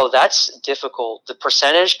 Oh, that's difficult. The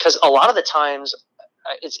percentage, because a lot of the times,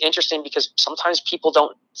 it's interesting because sometimes people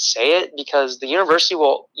don't say it, because the university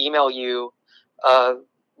will email you. Uh,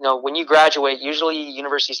 when you graduate, usually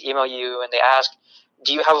universities email you and they ask,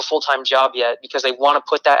 "Do you have a full time job yet?" Because they want to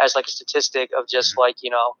put that as like a statistic of just like,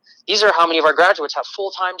 these are how many of our graduates have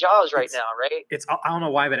full time jobs right It's now, right? I don't know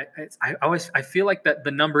why, but I feel like that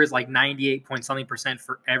the number is like 98 point something percent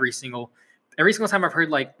for every single time I've heard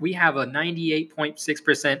like we have a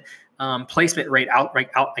 98.6% placement rate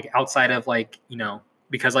like outside of like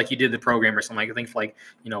because like you did the program or something, like I think for like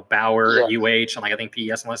Bauer Yeah. UH and like I think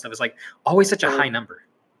PES and all that stuff is like always such a high Mhm. number.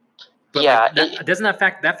 But Yeah. like that doesn't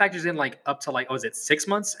that factors in like up to like, oh, is it 6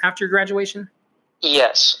 months after graduation?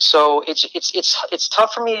 Yes. So it's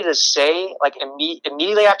tough for me to say like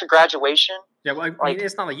immediately after graduation. Yeah, well, I mean, Like,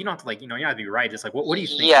 it's not like you don't have to like you don't have to be right. Just like what do you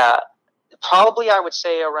think? yeah, probably I would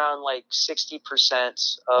say around like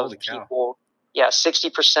 60% of Holy cow! people. Yeah,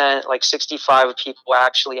 60%, like 65 of people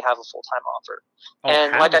actually have a full time offer. Oh,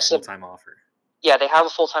 And have like a I full said, time offer. yeah, they have a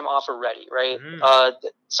full time offer ready, right? Mm,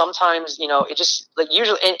 Sometimes, it just like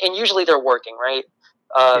usually, and usually they're working, right?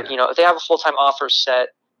 yeah. If they have a full time offer set,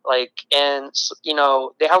 like, and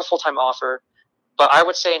they have a full time offer. But I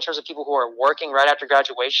would say, in terms of people who are working right after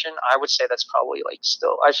graduation, I would say that's probably like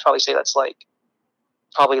still. I'd probably say that's like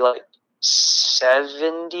probably like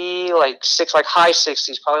 70, like high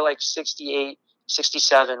 60s, probably like 68,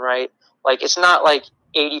 67, right? Like it's not like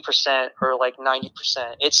 80% or like 90%.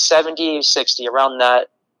 It's 70, 60 around that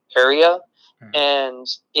area. And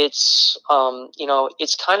it's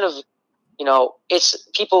it's kind of it's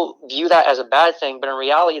people view that as a bad thing, but in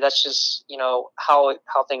reality that's just how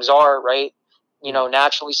things are, right?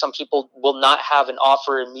 Naturally some people will not have an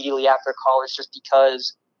offer immediately after college just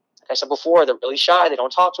because, like I said before, they're really shy, they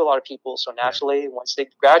don't talk to a lot of people, so naturally once they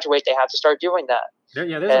graduate they have to start doing that.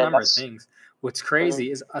 There's a number of things. What's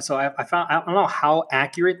crazy is I found, I don't know how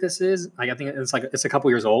accurate this is. Like I think it's a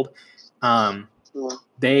couple years old.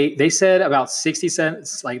 They said about 67,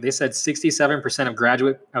 like they said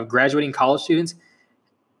 67% of graduating college students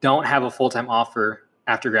don't have a full-time offer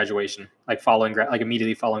after graduation, like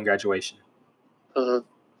immediately following graduation. Yeah,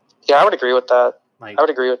 I would agree with that. I would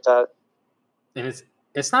agree with that. And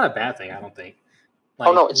it's not a bad thing, I don't think.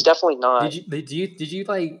 Oh no, it's definitely not. Did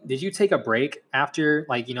you take a break after,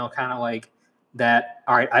 like, kind of like that?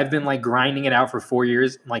 All right, I've been like grinding it out for 4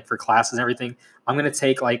 years, like for classes and everything. I'm gonna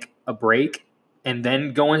take like a break and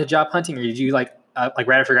then go into job hunting, or did you like right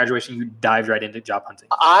after graduation you dived right into job hunting?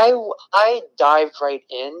 I dived right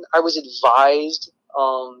in. I was advised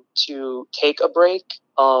to take a break,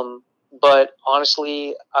 but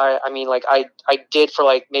honestly, I mean, like I did for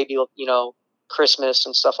like maybe Christmas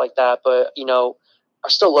and stuff like that, but I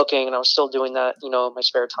was still looking and I was still doing that, in my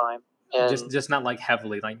spare time. And just not like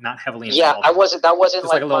heavily, like not heavily involved. Yeah, I wasn't. That wasn't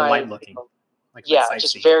just like a little light looking. Like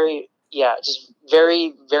just very,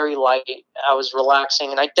 very light. I was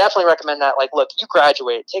relaxing, and I definitely recommend that. Like, look, you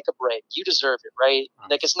graduated, take a break. You deserve it, right?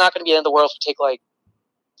 Like, it's not going to be the end of the world if you take like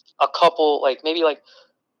a couple, like maybe like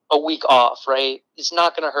a week off, right? It's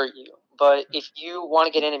not going to hurt you. But if you want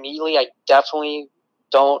to get in immediately, I definitely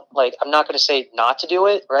don't like. I'm not going to say not to do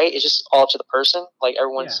it, right? It's just all up to the person. Like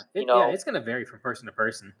everyone's, it's going to vary from person to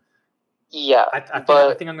person. Yeah, I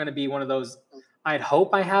think I'm going to be one of those. I'd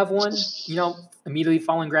hope I have one, immediately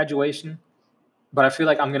following graduation. But I feel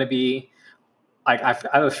like I'm going to be like, I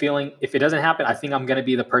have a feeling if it doesn't happen, I think I'm going to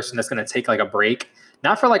be the person that's going to take like a break,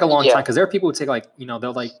 not for like a long time. Cause there are people who take like,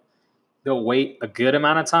 they'll wait a good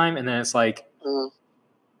amount of time. And then it's like,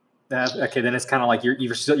 okay, then it's kind of like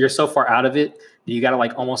you're so far out of it that you got to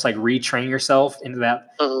like almost like retrain yourself into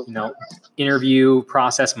that, interview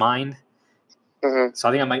process mind. So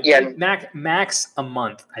I think I might max a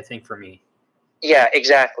month, I think, for me. Yeah,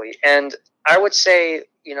 exactly. And I would say,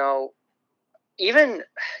 even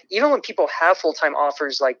when people have full-time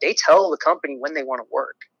offers, like they tell the company when they want to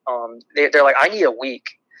work. They're like, I need a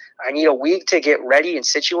week. I need a week to get ready and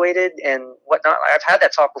situated and whatnot. I've had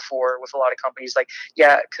that talk before with a lot of companies. Like,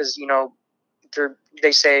 yeah, because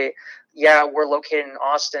they say, yeah, we're located in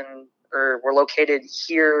Austin, or we're located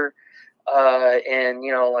here in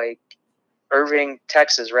like Irving,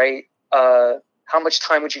 Texas, right? How much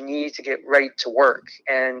time would you need to get ready to work?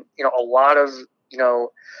 And a lot of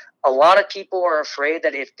people are afraid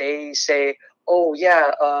that if they say, oh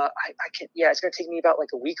yeah, I can, it's going to take me about like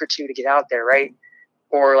a week or two to get out there, right?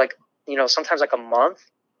 Or like, sometimes like a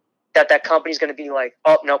month, that company's going to be like,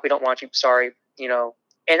 oh nope, we don't want you, sorry, and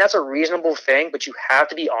that's a reasonable thing, but you have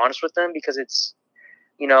to be honest with them, because it's,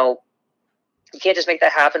 you can't just make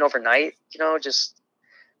that happen overnight, you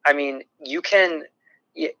can,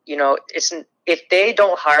 if they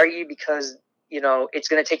don't hire you because, it's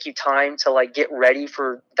going to take you time to like get ready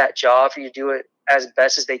for that job, for you to do it as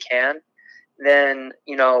best as they can, then,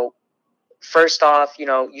 first off,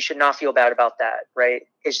 you should not feel bad about that, right?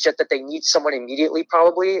 It's just that they need someone immediately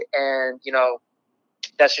probably. And,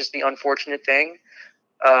 that's just the unfortunate thing.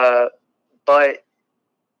 But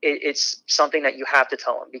it's something that you have to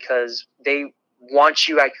tell them, because they want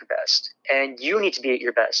you at your best and you need to be at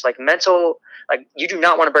your best. Like you do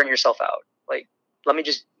not want to burn yourself out. Like, let me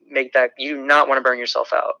just make that, you do not want to burn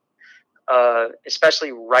yourself out.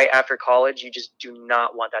 Especially right after college, you just do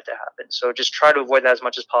not want that to happen. So just try to avoid that as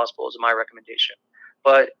much as possible is my recommendation.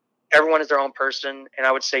 But everyone is their own person, and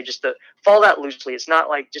I would say just to follow that loosely. It's not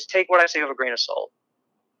like, just take what I say with a grain of salt.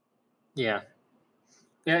 Yeah.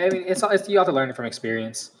 Yeah, I mean, it's you have to learn it from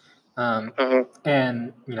experience, and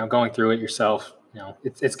going through it yourself.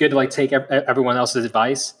 It's good to like take everyone else's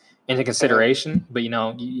advice into consideration, but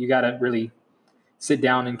you got to really sit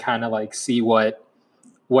down and kind of like see what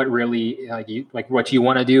really what you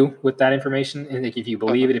want to do with that information, and like if you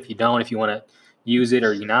believe it, if you don't, if you want to use it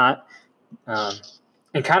or you not,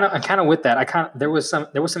 and kind of with that, there was some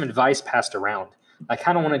advice passed around. I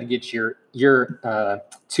kind of wanted to get your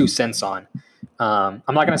 2 cents on. I'm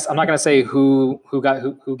not gonna say who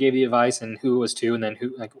gave the advice and who it was to, and then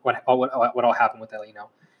who, like what all happened with that.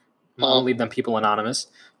 I'll leave them people anonymous.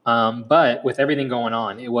 But with everything going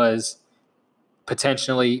on, it was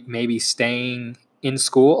potentially maybe staying in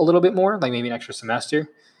school a little bit more, like maybe an extra semester,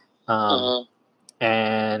 Mhm.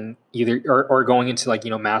 and either or going into like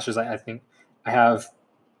masters. I think I have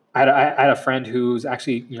I had a friend who's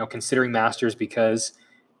actually considering masters because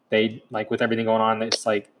they like with everything going on, it's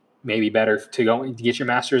like maybe better to go to get your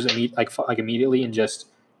masters like immediately and just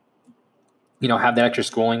have that extra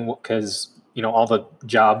schooling because all the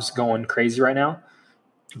jobs going crazy right now.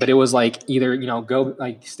 But it was like either go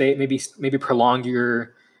like stay maybe prolong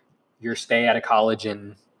your stay at a college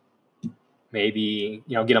and maybe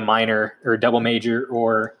get a minor or a double major,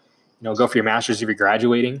 or go for your master's if you're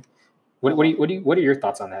graduating. What are your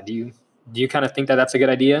thoughts on that? Do you kind of think that that's a good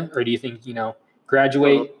idea, or do you think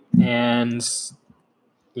graduate and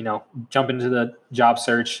jump into the job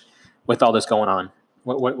search with all this going on?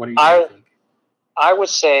 What do you I think? I would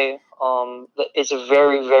say that it's a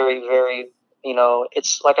very, very, very,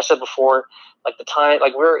 it's like I said before, like the time,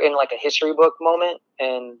 like we're in like a history book moment,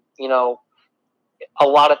 and a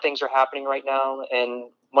lot of things are happening right now,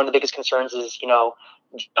 and one of the biggest concerns is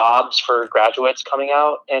jobs for graduates coming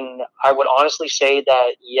out, and I would honestly say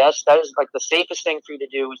that yes, that is like the safest thing for you to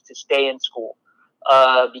do is to stay in school,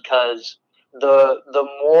 because the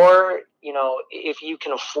more if you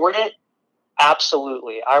can afford it.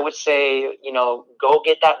 Absolutely. I would say, go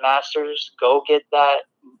get that master's, go get that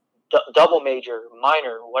double major,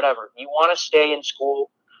 minor, whatever. You want to stay in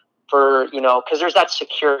school for, because there's that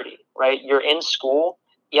security, right? You're in school,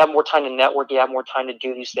 you have more time to network, you have more time to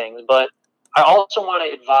do these things. But I also want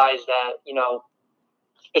to advise that,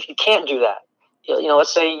 if you can't do that,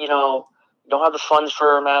 let's say, you don't have the funds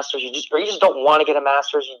for a master's, you just don't want to get a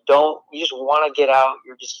master's, you just want to get out,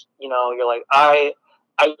 you're just, you're like,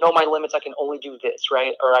 I know my limits, I can only do this,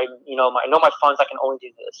 right? Or I know my funds, I can only do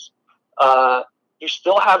this. You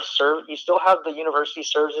still have the university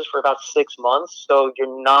services for about 6 months, so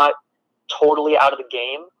you're not totally out of the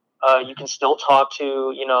game. You can still talk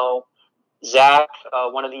to, Zach,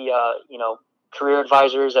 one of the, career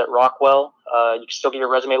advisors at Rockwell. You can still get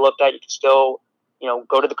your resume looked at. You can still,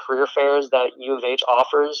 go to the career fairs that U of H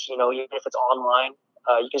offers, even if it's online.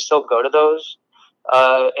 You can still go to those.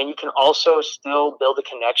 And you can also still build a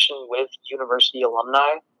connection with university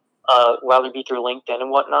alumni, whether it be through LinkedIn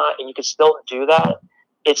and whatnot. And you can still do that.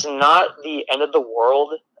 It's not the end of the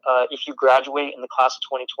world if you graduate in the class of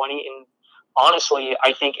 2020. And honestly,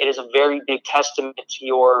 I think it is a very big testament to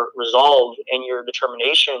your resolve and your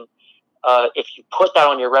determination if you put that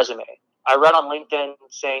on your resume. I read on LinkedIn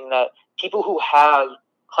saying that people who have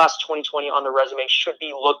class of 2020 on their resume should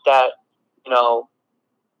be looked at,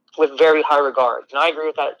 with very high regard. And I agree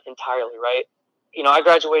with that entirely, right? I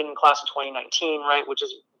graduated in class of 2019, right, which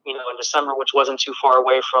is, in December, which wasn't too far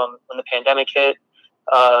away from when the pandemic hit.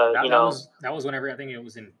 That was whenever I think it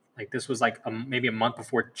was in like this was like maybe a month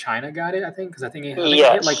before China got it. I think because I think it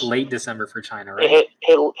hit like late December for China, right? It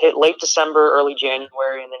hit late December, early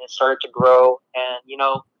January, and then it started to grow. And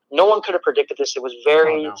no one could have predicted this. It was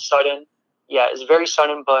very sudden. Yeah, it's very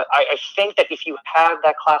sudden. But I think that if you have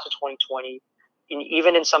that class of 2020, and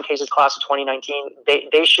even in some cases class of 2019,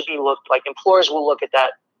 they should be looked like employers will look at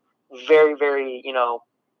that very, very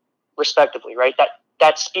respectively, right?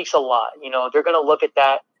 That speaks a lot. They're going to look at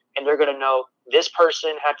that and they're going to know this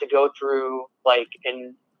person had to go through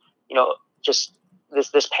just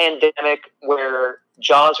this pandemic where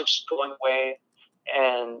jobs are just going away,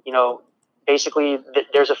 and basically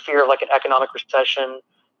there's a fear of like an economic recession,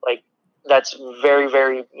 like that's very,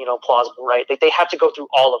 very plausible, right? They have to go through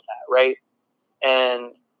all of that, right?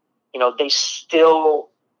 And they still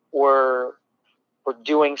were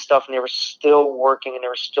doing stuff, and they were still working, and they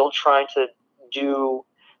were still trying to do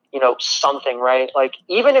something, right? Like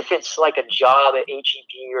even if it's like a job at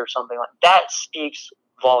HEB or something, like that speaks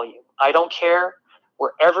volume. I don't care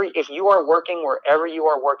if you are working wherever you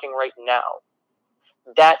are working right now,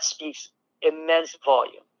 that speaks immense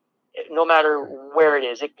volume. No matter where it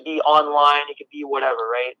is, it could be online, it could be whatever,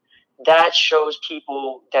 right? That shows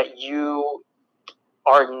people that you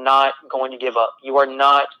are not going to give up. You are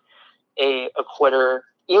not a quitter.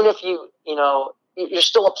 Even if you're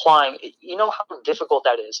still applying. You know how difficult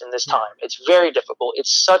that is in this time. It's very difficult.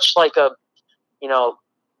 It's such like a,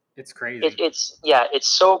 it's crazy. It's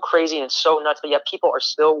so crazy and so nuts. But yet people are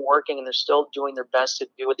still working and they're still doing their best to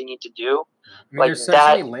do what they need to do. I mean, there's so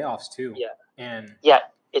many layoffs too. Yeah. And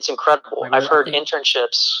it's incredible. I've heard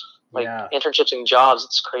internships. Internships and jobs,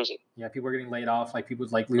 it's crazy. Yeah, people are getting laid off. Like people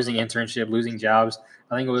like losing internship, losing jobs.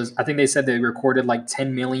 I think they said they recorded like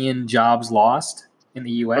 10 million jobs lost in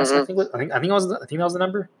the U.S. Mm-hmm. I think that was the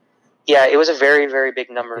number. Yeah, it was a very, very big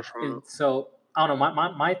number. So I don't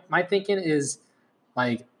know. My thinking is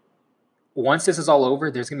like once this is all over,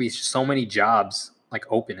 there's gonna be so many jobs like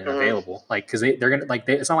open and available, like because they're gonna like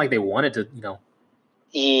it's not like they wanted to,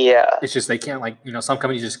 Yeah. it's just they can't, like, some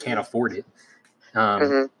companies just can't afford it.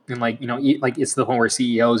 Mhm. And like like it's the point where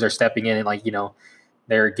CEOs are stepping in and like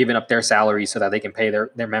they're giving up their salaries so that they can pay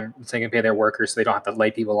their so they can pay their workers, so they don't have to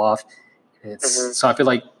lay people off. So I feel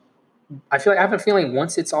like I have a feeling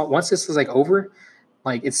once this is like over,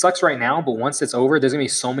 like it sucks right now, but once it's over, there's gonna be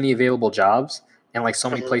so many available jobs and like so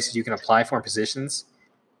many places you can apply for positions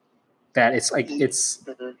that it's like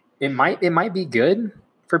it might be good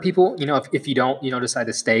for people, if you don't decide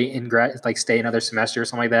to stay in stay another semester or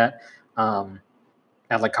something like that.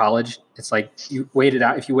 At like college, it's like you wait it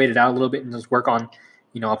out. If you wait it out a little bit and just work on,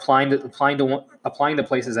 applying to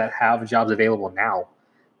places that have jobs available now,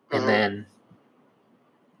 and then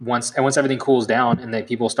once everything cools down and then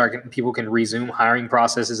people can resume hiring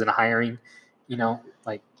processes and hiring,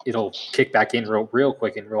 like it'll kick back in real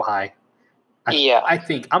quick and real high. I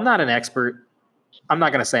think I'm not an expert. I'm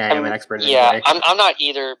not gonna say I am an expert in any way. I'm not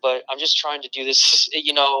either, but I'm just trying to do this.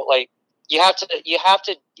 Like you have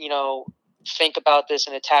to think about this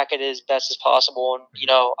and attack it as best as possible. And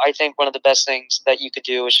I think one of the best things that you could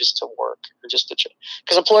do is just to work, or just to,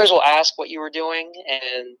 because employers will ask what you were doing,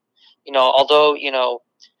 and although a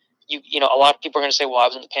lot of people are going to say, well, I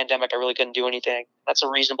was in the pandemic, I really couldn't do anything. That's a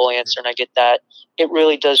reasonable answer, and I get that. It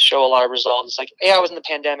really does show a lot of results. It's like, yeah, I was in the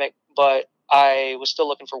pandemic, but I was still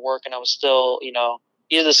looking for work, and I was still,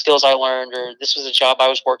 these are the skills I learned, or this was a job I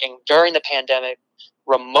was working during the pandemic,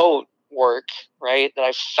 remote work, right, that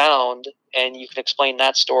I found, and you can explain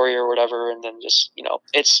that story or whatever, and then just,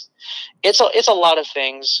 it's a lot of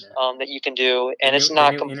things that you can do, and it's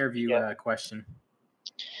not interview question.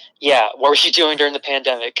 Yeah, what were you doing during the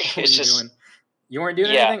pandemic? It's just you weren't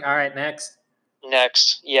doing anything. All right, next.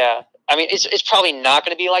 Yeah. I mean, it's probably not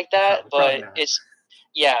going to be like that, but it's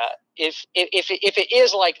If it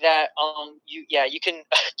is like that, you can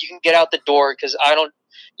get out the door, because I don't.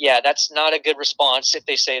 Yeah, that's not a good response if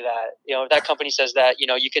they say that. If that company says that,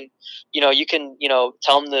 you can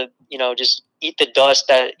tell them to just eat the dust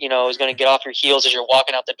that is going to get off your heels as you're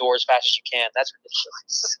walking out the door as fast as you can. That's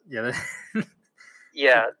ridiculous.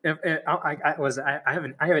 Yeah. Yeah, I have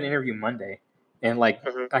an interview Monday, and like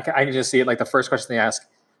I can just see it. Like the first question they ask: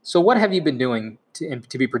 so what have you been doing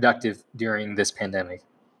to be productive during this pandemic?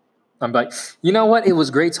 I'm like, you know what? It was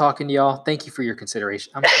great talking to y'all. Thank you for your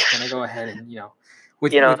consideration. I'm just gonna go ahead and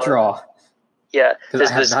withdraw. Yeah, because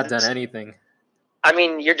I have not done anything. I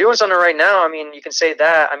mean, you're doing something right now. I mean, you can say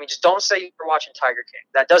that. I mean, just don't say you're watching Tiger King.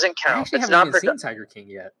 That doesn't count. I actually haven't even seen Tiger King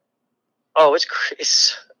yet. Oh, it's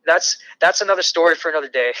that's another story for another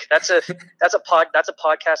day. That's a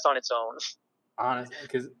podcast on its own. Honestly,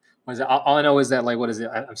 because all I know is that, like, what is it?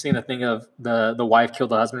 I'm seeing a thing of the wife killed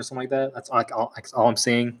the husband or something like that. That's like all I'm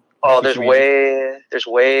seeing. Oh, there's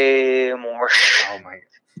way more. Oh my!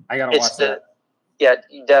 I gotta watch that. Yeah,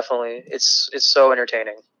 definitely. It's so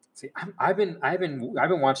entertaining. See, I've been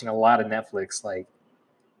watching a lot of Netflix. Like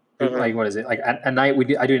what is it? Like at night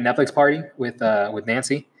I do a Netflix party with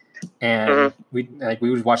Nancy. And we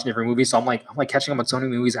would watch different movies, so I'm like catching up on so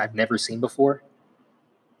many movies I've never seen before.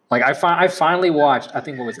 Like I finally watched. I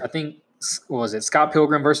think what was it? Scott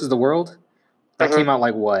Pilgrim versus the World. That came out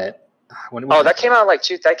like what? That came out like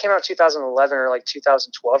 2011 or like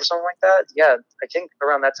 2012 or something like that. Yeah, I think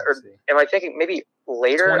around that. Or am I thinking maybe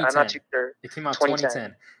later? I'm not too sure. It came out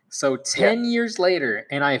 2010. So 10 years later,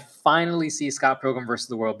 and I finally see Scott Pilgrim versus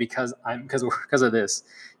the World because of this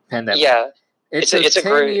pandemic. Yeah. It took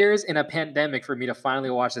 10 years in a pandemic for me to finally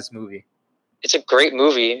watch this movie. It's a great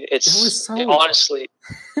movie. Honestly.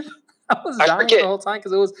 I was dying the whole time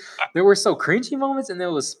because there were so cringy moments and there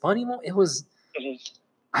was funny moments. It was,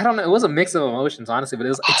 I don't know, it was a mix of emotions, honestly, but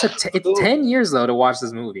it took 10 years, though, to watch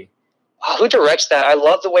this movie. Who directs that? I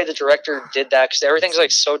love the way the director did that, because everything's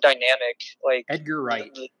like so dynamic. Like Edgar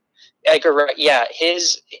Wright. Edgar Wright, yeah.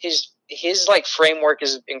 His like framework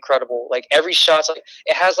is incredible. Like every shot's like,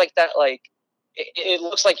 it has like that, like, it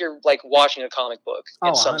looks like you're like watching a comic book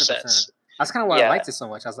in some 100%. Sense. That's kind of why I liked it so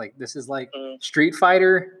much. I was like, this is like Street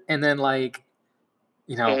Fighter, and then like,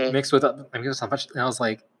 mixed with so much. And I was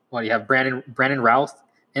like, what, you have Brandon Routh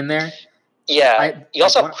in there? Yeah, you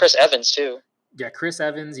also have Chris Evans too. Yeah, Chris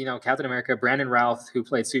Evans, Captain America, Brandon Routh, who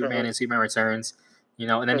played Superman in Superman Returns,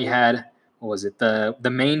 and then you had, what was it, the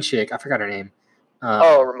main chick? I forgot her name.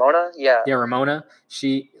 Ramona. Yeah. Yeah, Ramona.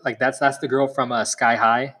 She that's the girl from Sky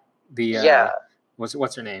High.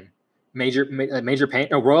 What's her name? Major Payne?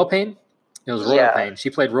 No, Royal Payne. It was Royal Payne. She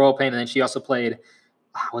played Royal Payne, and then she also played.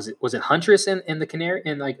 Was it Huntress in the Canary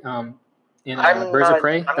in Birds of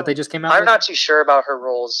Prey that they just came out? I'm not too sure about her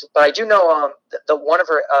roles, but I do know the one of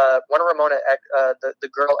Ramona, the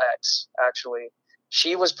girl X, actually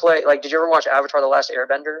She was like. Did you ever watch Avatar: The Last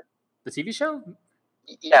Airbender? The TV show?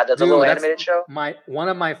 Yeah, the little animated show. One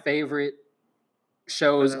of my favorite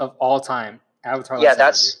shows of all time. Avatar: Yeah,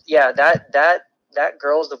 Last Airbender. that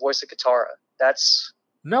girl's the voice of Katara. That's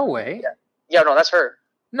No way. yeah. No, that's her.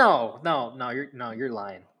 No, you're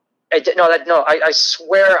lying. I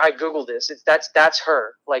swear I googled this. That's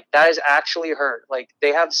her. Like that is actually her. Like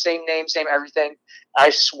they have the same name, same everything. I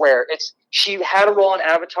swear she had a role on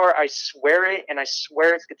Avatar. I swear it, and I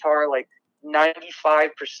swear it's Katara. Like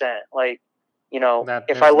 95%. Like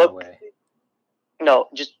if I look, no,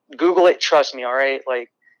 just Google it. Trust me. All right. Like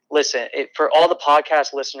listen, for all the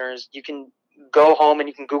podcast listeners, you can go home and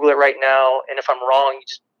you can Google it right now. And if I'm wrong, you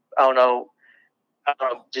just I don't know.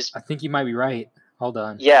 Just I think you might be right. Hold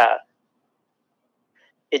on. Yeah.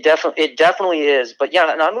 It definitely is. But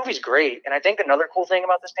yeah, that movie's great. And I think another cool thing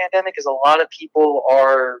about this pandemic is a lot of people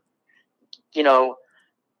are,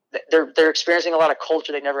 they're experiencing a lot of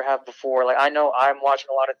culture they never have before. Like I know I'm watching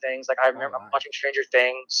a lot of things. Like I remember I'm watching Stranger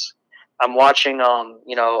Things. I'm watching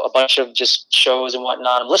a bunch of just shows and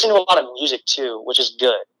whatnot. I'm listening to a lot of music too, which is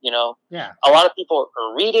good. Yeah. A lot of people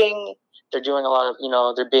are reading. They're doing a lot of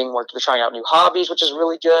they're trying out new hobbies, which is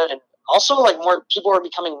really good. And also, like more people are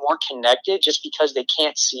becoming more connected just because they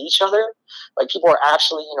can't see each other. Like people are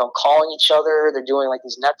actually, calling each other. They're doing like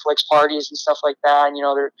these Netflix parties and stuff like that. And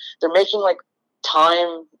they're making like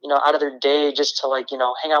time, out of their day just to like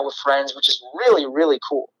hang out with friends, which is really really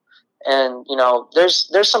cool. And there's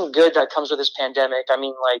some good that comes with this pandemic. I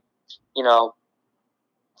mean, like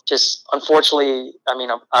just unfortunately, I mean,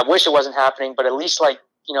 I wish it wasn't happening, but at least like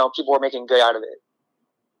people are making good out of it,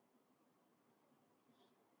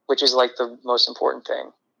 which is like the most important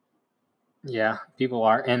thing. Yeah, people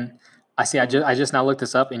are, and I see. I just now looked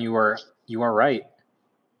this up, and you are right.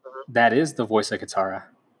 Mm-hmm. That is the voice of Katara.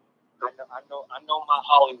 I know my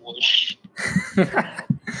Hollywood.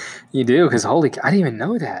 You do, because I didn't even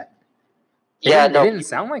know that. It didn't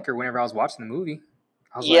sound like her whenever I was watching the movie.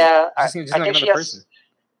 I was just like another person.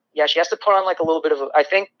 Yeah, she has to put on like a little bit of. I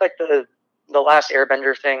think like the last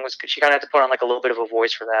Airbender thing was she kind of had to put on like a little bit of a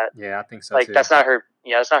voice for that. Yeah, I think so. Like too. That's not her.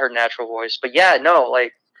 Yeah, that's not her natural voice. But yeah, no,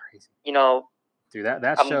 like crazy. Dude,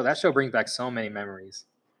 that show brings back so many memories.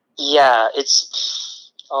 Yeah,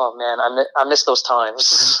 it's. Oh man, I miss those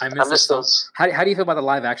times. I miss those. How do you feel about the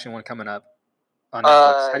live action one coming up on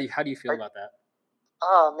Netflix? How do you feel about that?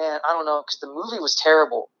 Oh man, I don't know, because the movie was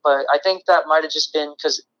terrible. But I think that might have just been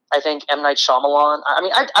because I think M. Night Shyamalan. I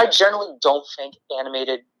mean, I generally don't think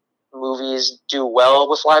animated movies do well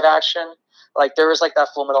with live action. Like there was like that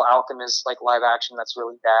Full Metal Alchemist like live action that's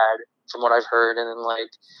really bad from what I've heard, and then like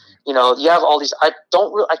you have all these. I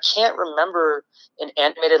can't remember an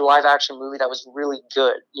animated live action movie that was really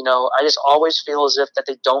good. I just always feel as if that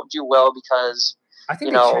they don't do well because I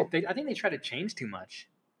think they try to change too much.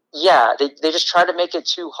 Yeah, they just try to make it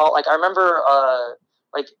too hot. Like I remember,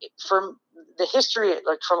 like from the history,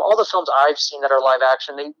 like from all the films I've seen that are live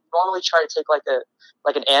action, they normally try to take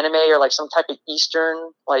like an anime or like some type of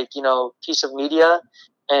Eastern piece of media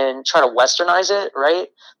and try to westernize it, right?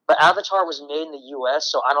 But Avatar was made in the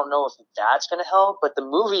U.S., so I don't know if that's going to help. But the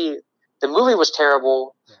movie was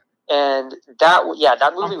terrible. And that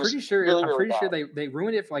movie was really, really bad. I'm pretty sure they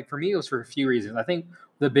ruined it. For me, it was for a few reasons. I think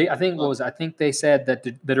they said that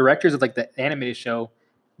the directors of like the animated show,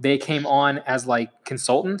 they came on as like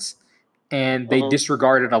consultants, and they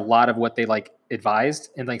disregarded a lot of what they like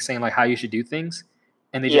advised and like saying like how you should do things,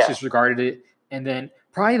 and they just disregarded it. And then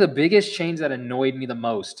probably the biggest change that annoyed me the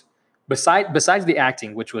most, besides the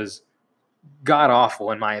acting, which was god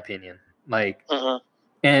awful in my opinion, like.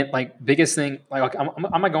 And like biggest thing, like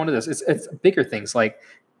I'm not going to this. It's bigger things like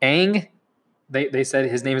Aang. They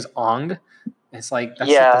said his name is Ong. It's like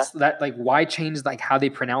that's like why change like how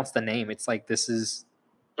they pronounce the name? It's like this is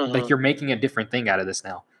like you're making a different thing out of this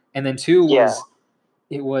now. And then two was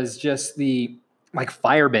it was just the like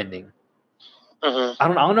fire bending. I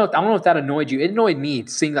don't know if that annoyed you. It annoyed me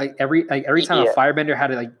seeing like every time a firebender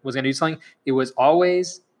had to was gonna do something. It was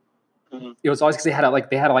always because they had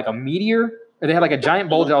a meteor. Or they had like a giant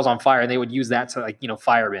boulder that was on fire, and they would use that to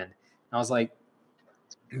firebend. And I was like,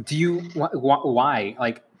 why?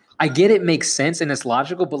 Like, I get it makes sense and it's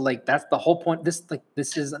logical, but like that's the whole point. This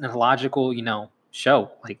is an illogical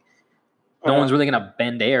show. Like, no one's really gonna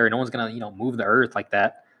bend air. No one's gonna move the earth like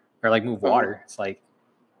that or like move water. It's like,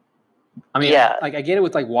 I mean, like I get it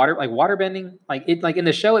with like water bending. Like it in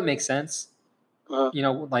the show it makes sense. But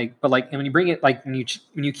like when you bring it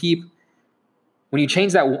when you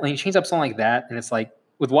change up something like that, and it's like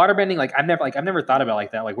with waterbending, like I've never thought about it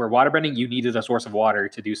like that. Like where waterbending, you needed a source of water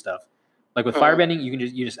to do stuff. Like with firebending,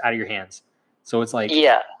 you just out of your hands. So it's like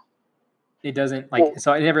it doesn't Well,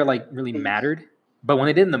 so it never like really mhm. mattered. But when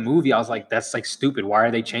they did in the movie, I was like, that's like stupid. Why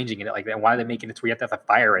are they changing it like that? Why are they making it to where you have to have a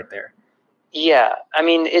fire right there? Yeah, I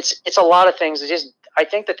mean it's a lot of things. It's just I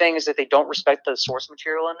think the thing is that they don't respect the source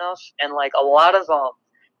material enough, and like a lot of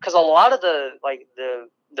because a lot of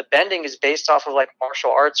the bending is based off of like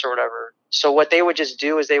martial arts or whatever. So what they would just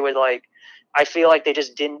do is they would like. I feel like they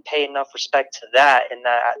just didn't pay enough respect to that, and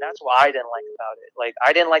that's what I didn't like about it. Like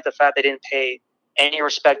I didn't like the fact they didn't pay any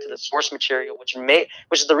respect to the source material, which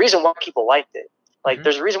is the reason why people liked it. Like,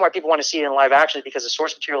 there's a reason why people want to see it in live action because the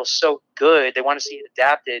source material is so good. They want to see it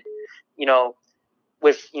adapted, you know,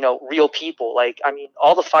 with real people. Like, I mean,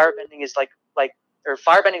 all the firebending is or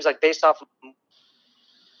firebending is like based off of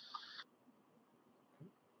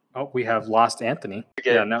Oh, we have lost Anthony.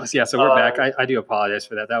 good. Yeah. So we're back. I do apologize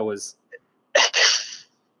for that. That was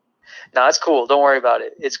No, it's cool. Don't worry about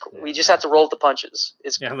it. It's cool. Yeah, We just have to roll with the punches.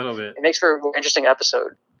 a little bit. It makes for a more interesting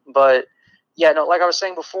episode. But yeah, no, like I was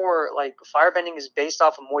saying before, like firebending is based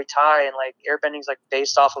off of Muay Thai, and like airbending is like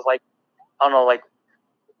based off of like I don't know,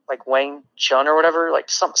 like Wang Chun or whatever, like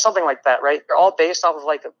something like that, right? They're all based off of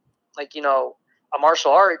a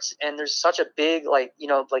martial arts, and there's such a big like you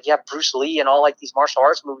have Bruce Lee and all like these martial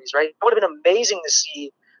arts movies, right? It would have been amazing to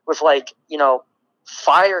see with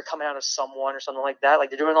fire coming out of someone or something like that. Like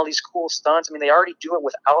they're doing all these cool stunts. I mean, they already do it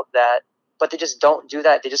without that, but they just don't do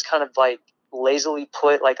that. They just kind of like lazily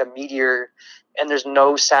put like a meteor, and there's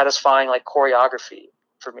no satisfying like choreography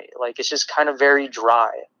for me. Like it's just kind of very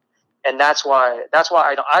dry, and that's why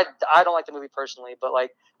I don't like the movie personally. But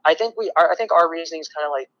like I think our reasonings kind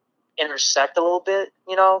of like intersect a little bit,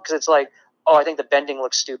 because it's like, oh, I think the bending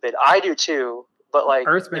looks stupid. I do too, but like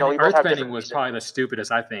we both have Earthbending different was reasons. probably the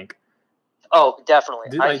stupidest, I think. Oh,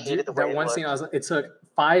 definitely. I Like hated the way that it one looked. scene, it took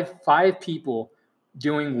five people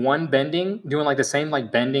doing one bending, doing like the same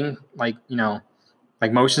like bending, like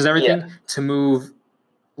like motions, and Yeah, everything to move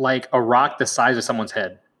like a rock the size of someone's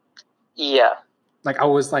head. yeah, Like I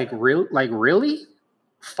was like, really, hmm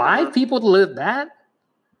five people to live that?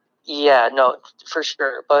 yeah. No, for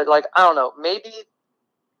sure. But like, I don't know. Maybe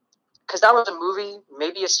because that was a movie,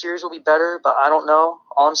 maybe a series will be better. But I don't know.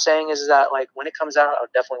 All I'm saying is that like when it comes out, I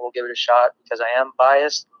definitely will give it a shot because I am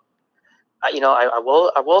biased. I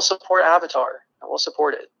will support Avatar. I will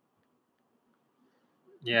support it.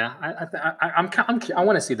 Yeah, I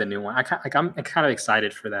want to see the new one. I'm kind of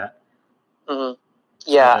excited for that hmm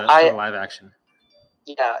Yeah, for the live action.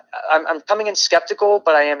 yeah, I'm coming in skeptical,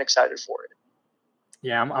 but I am excited for it.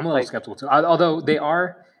 Yeah, I'm a little skeptical too. Although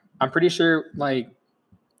I'm pretty sure. Like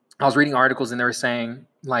I was reading articles and they were saying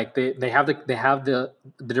like they have the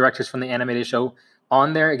directors from the animated show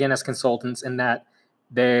on there again as consultants, and that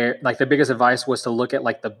their biggest advice was to look at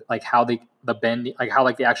like how the bending, like how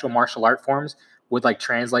like the actual martial art forms would like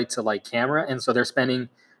translate to like camera, and so they're spending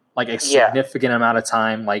like a significant amount of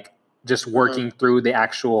time like just working through the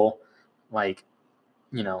actual like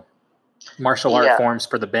you know martial art forms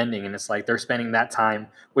for the bending, and it's like they're spending that time,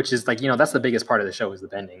 which is like that's the biggest part of the show is the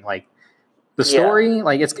bending. Like the story,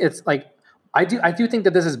 like it's like I do think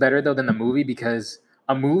that this is better though than the movie, because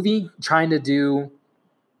a movie trying to do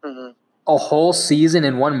a whole season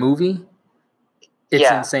in one movie, it's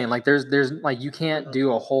insane. Like there's like you can't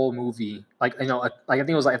do a whole movie like like I think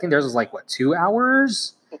it was like I think theirs was like what 2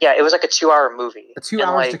 hours. Yeah, it was like a 2 hour movie. 2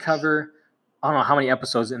 hours to cover. I don't know how many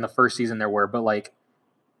episodes in the first season there were, but like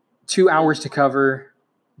 2 hours to cover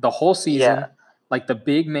the whole season, like the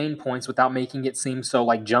big main points without making it seem so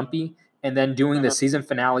like jumpy, and then doing the season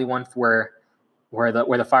finale one where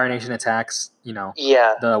the Fire Nation attacks,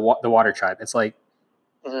 the Water Tribe. It's like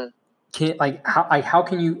can't like how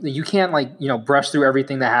can you can't like brush through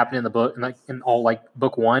everything that happened in the book and like in all like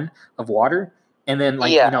book one of Water, and then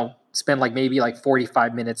like spend like maybe like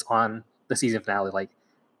 45 minutes on the season finale. Like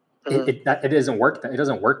it doesn't work. It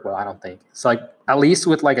doesn't work well, I don't think. So like at least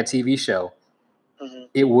with like a TV show,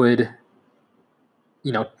 it would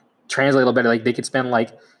translate a little better. Like they could spend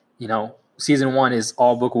like season one is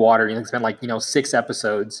all book Water. You can spend like 6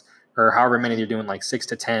 episodes or however many they're doing, like 6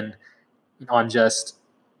 to 10 on just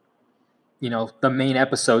the main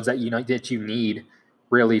episodes that that you need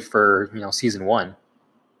really for season one.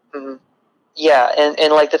 Yeah,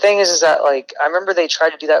 and like the thing is that like I remember they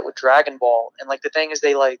tried to do that with Dragon Ball, and like the thing is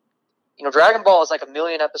they like Dragon Ball is like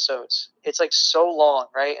 1,000,000 episodes. It's like so long,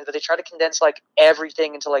 right? And they try to condense like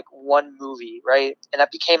everything into like one movie, right? And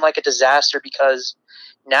that became like a disaster because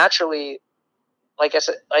naturally, like I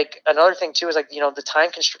said, like another thing too is like the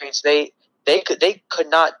time constraints. They could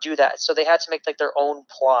not do that, so they had to make like their own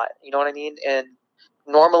plot. You know what I mean? And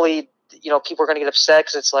normally, people are going to get upset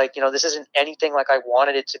because it's like this isn't anything like I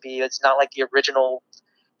wanted it to be. It's not like the original.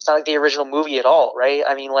 It's not like the original movie at all, right?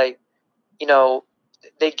 I mean, like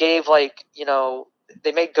they gave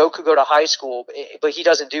they made Goku go to high school, but he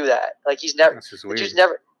doesn't do that. Like he's never. That's just The weird.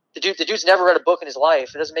 dude's never read a book in his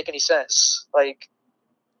life. It doesn't make any sense. Like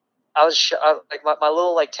my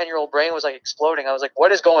little 10-year-old brain was exploding. I was like,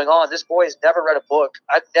 what is going on? This boy has never read a book.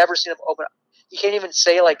 I've never seen him open. He can't even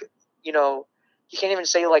say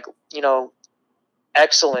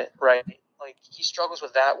excellent, right? Like he struggles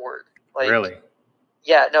with that word. Really?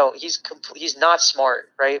 Yeah, no, he's not smart,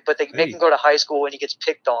 right? But they make him go to high school and he gets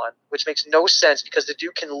picked on, which makes no sense because the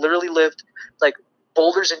dude can literally lift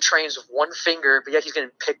boulders and trains with one finger, but yet he's getting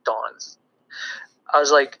picked on. I was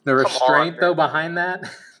like, the restraint though behind that,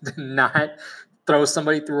 to not throw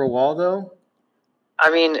somebody through a wall though. I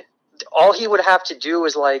mean, all he would have to do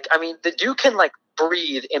is the dude can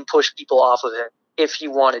breathe and push people off of it if he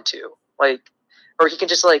wanted to, or he can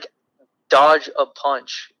just dodge a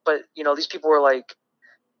punch. But these people were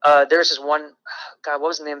there's this one, God, what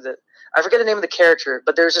was the name of I forget the name of the character,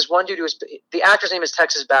 but there's this one dude the actor's name is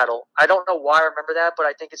Texas Battle. I don't know why I remember that, but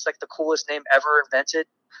I think it's the coolest name ever invented.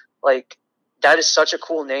 That is such a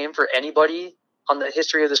cool name for anybody on the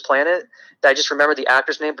history of this planet that I just remember the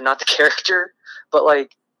actor's name, but not the character. But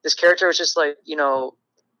this character is just shoving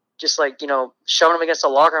him against the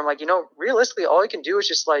locker. I'm realistically, all he can do is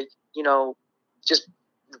just just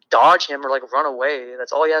dodge him or run away.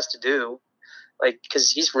 That's all he has to do.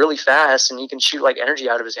 Because he's really fast and he can shoot energy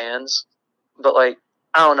out of his hands. But I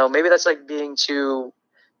don't know, maybe that's being too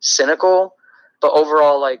cynical. But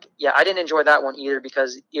overall, I didn't enjoy that one either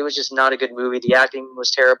because it was just not a good movie. The acting was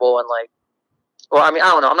terrible and I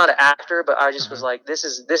don't know. I'm not an actor, but I just was this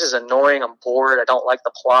is annoying. I'm bored. I don't like the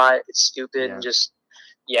plot. It's stupid and just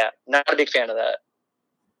not a big fan of that.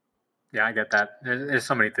 Yeah, I get that. There's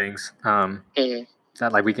so many things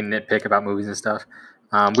that we can nitpick about movies and stuff.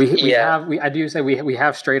 I do say we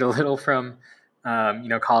have strayed a little from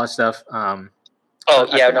college stuff. I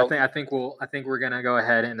think we're gonna go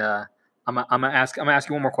ahead and I'm gonna ask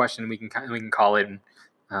you one more question. We can call it and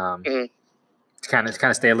to kind of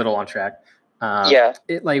stay a little on track.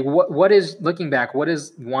 What is, looking back, what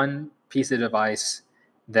is one piece of advice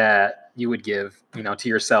that you would give to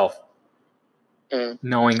yourself,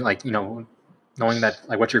 knowing that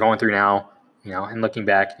what you're going through now, and looking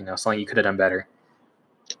back, something you could have done better?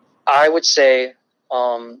 I would say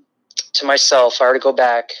to myself, if I were to go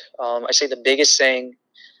back, I say the biggest thing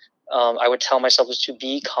I would tell myself is to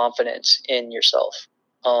be confident in yourself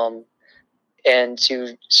and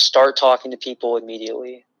to start talking to people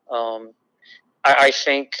immediately. I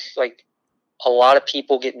think a lot of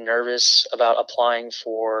people get nervous about applying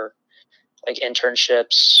for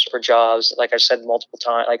internships or jobs. Like I've said multiple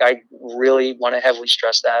times, I really want to heavily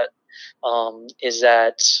stress that is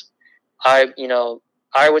that I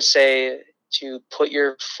would say to put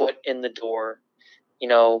your foot in the door,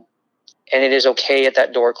 and it is okay if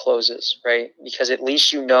that door closes, right? Because at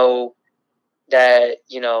least that,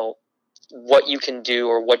 what you can do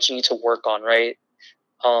or what you need to work on, right?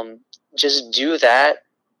 Just do that.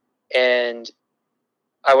 And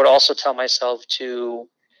I would also tell myself to,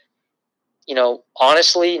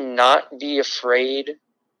 honestly not be afraid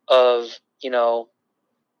of,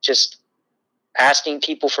 just asking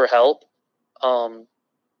people for help.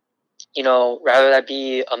 Rather that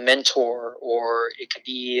be a mentor or it could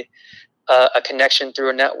be a connection through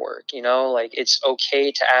a network, it's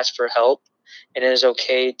okay to ask for help and it is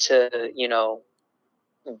okay to,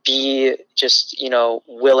 be just,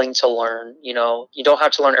 willing to learn, you don't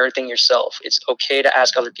have to learn everything yourself. It's okay to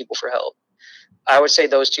ask other people for help. I would say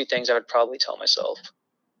those two things I would probably tell myself.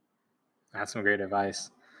 That's some great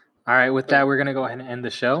advice. All right. With that, we're going to go ahead and end the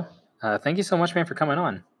show. Thank you so much, man, for coming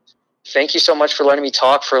on. Thank you so much for letting me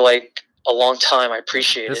talk for a long time. I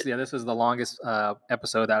appreciate it. Yeah, this is the longest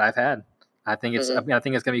episode that I've had. I think it's I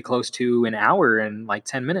think it's going to be close to an hour and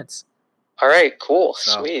 10 minutes. All right, cool.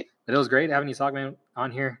 Sweet. But it was great having you talk, man,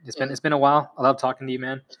 on here. It's been a while. I love talking to you,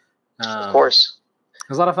 man. Of course. It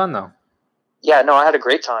was a lot of fun, though. Yeah, no, I had a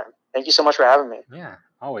great time. Thank you so much for having me. Yeah,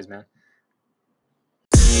 always, man.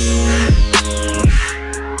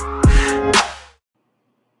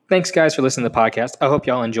 Thanks, guys, for listening to the podcast. I hope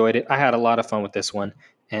y'all enjoyed it. I had a lot of fun with this one,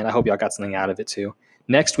 and I hope y'all got something out of it, too.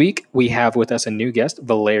 Next week, we have with us a new guest,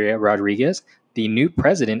 Valeria Rodriguez, the new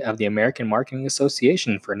president of the American Marketing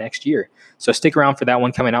Association for next year. So stick around for that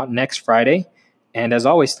one coming out next Friday. And as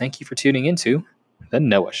always, thank you for tuning into The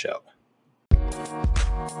Noah Show.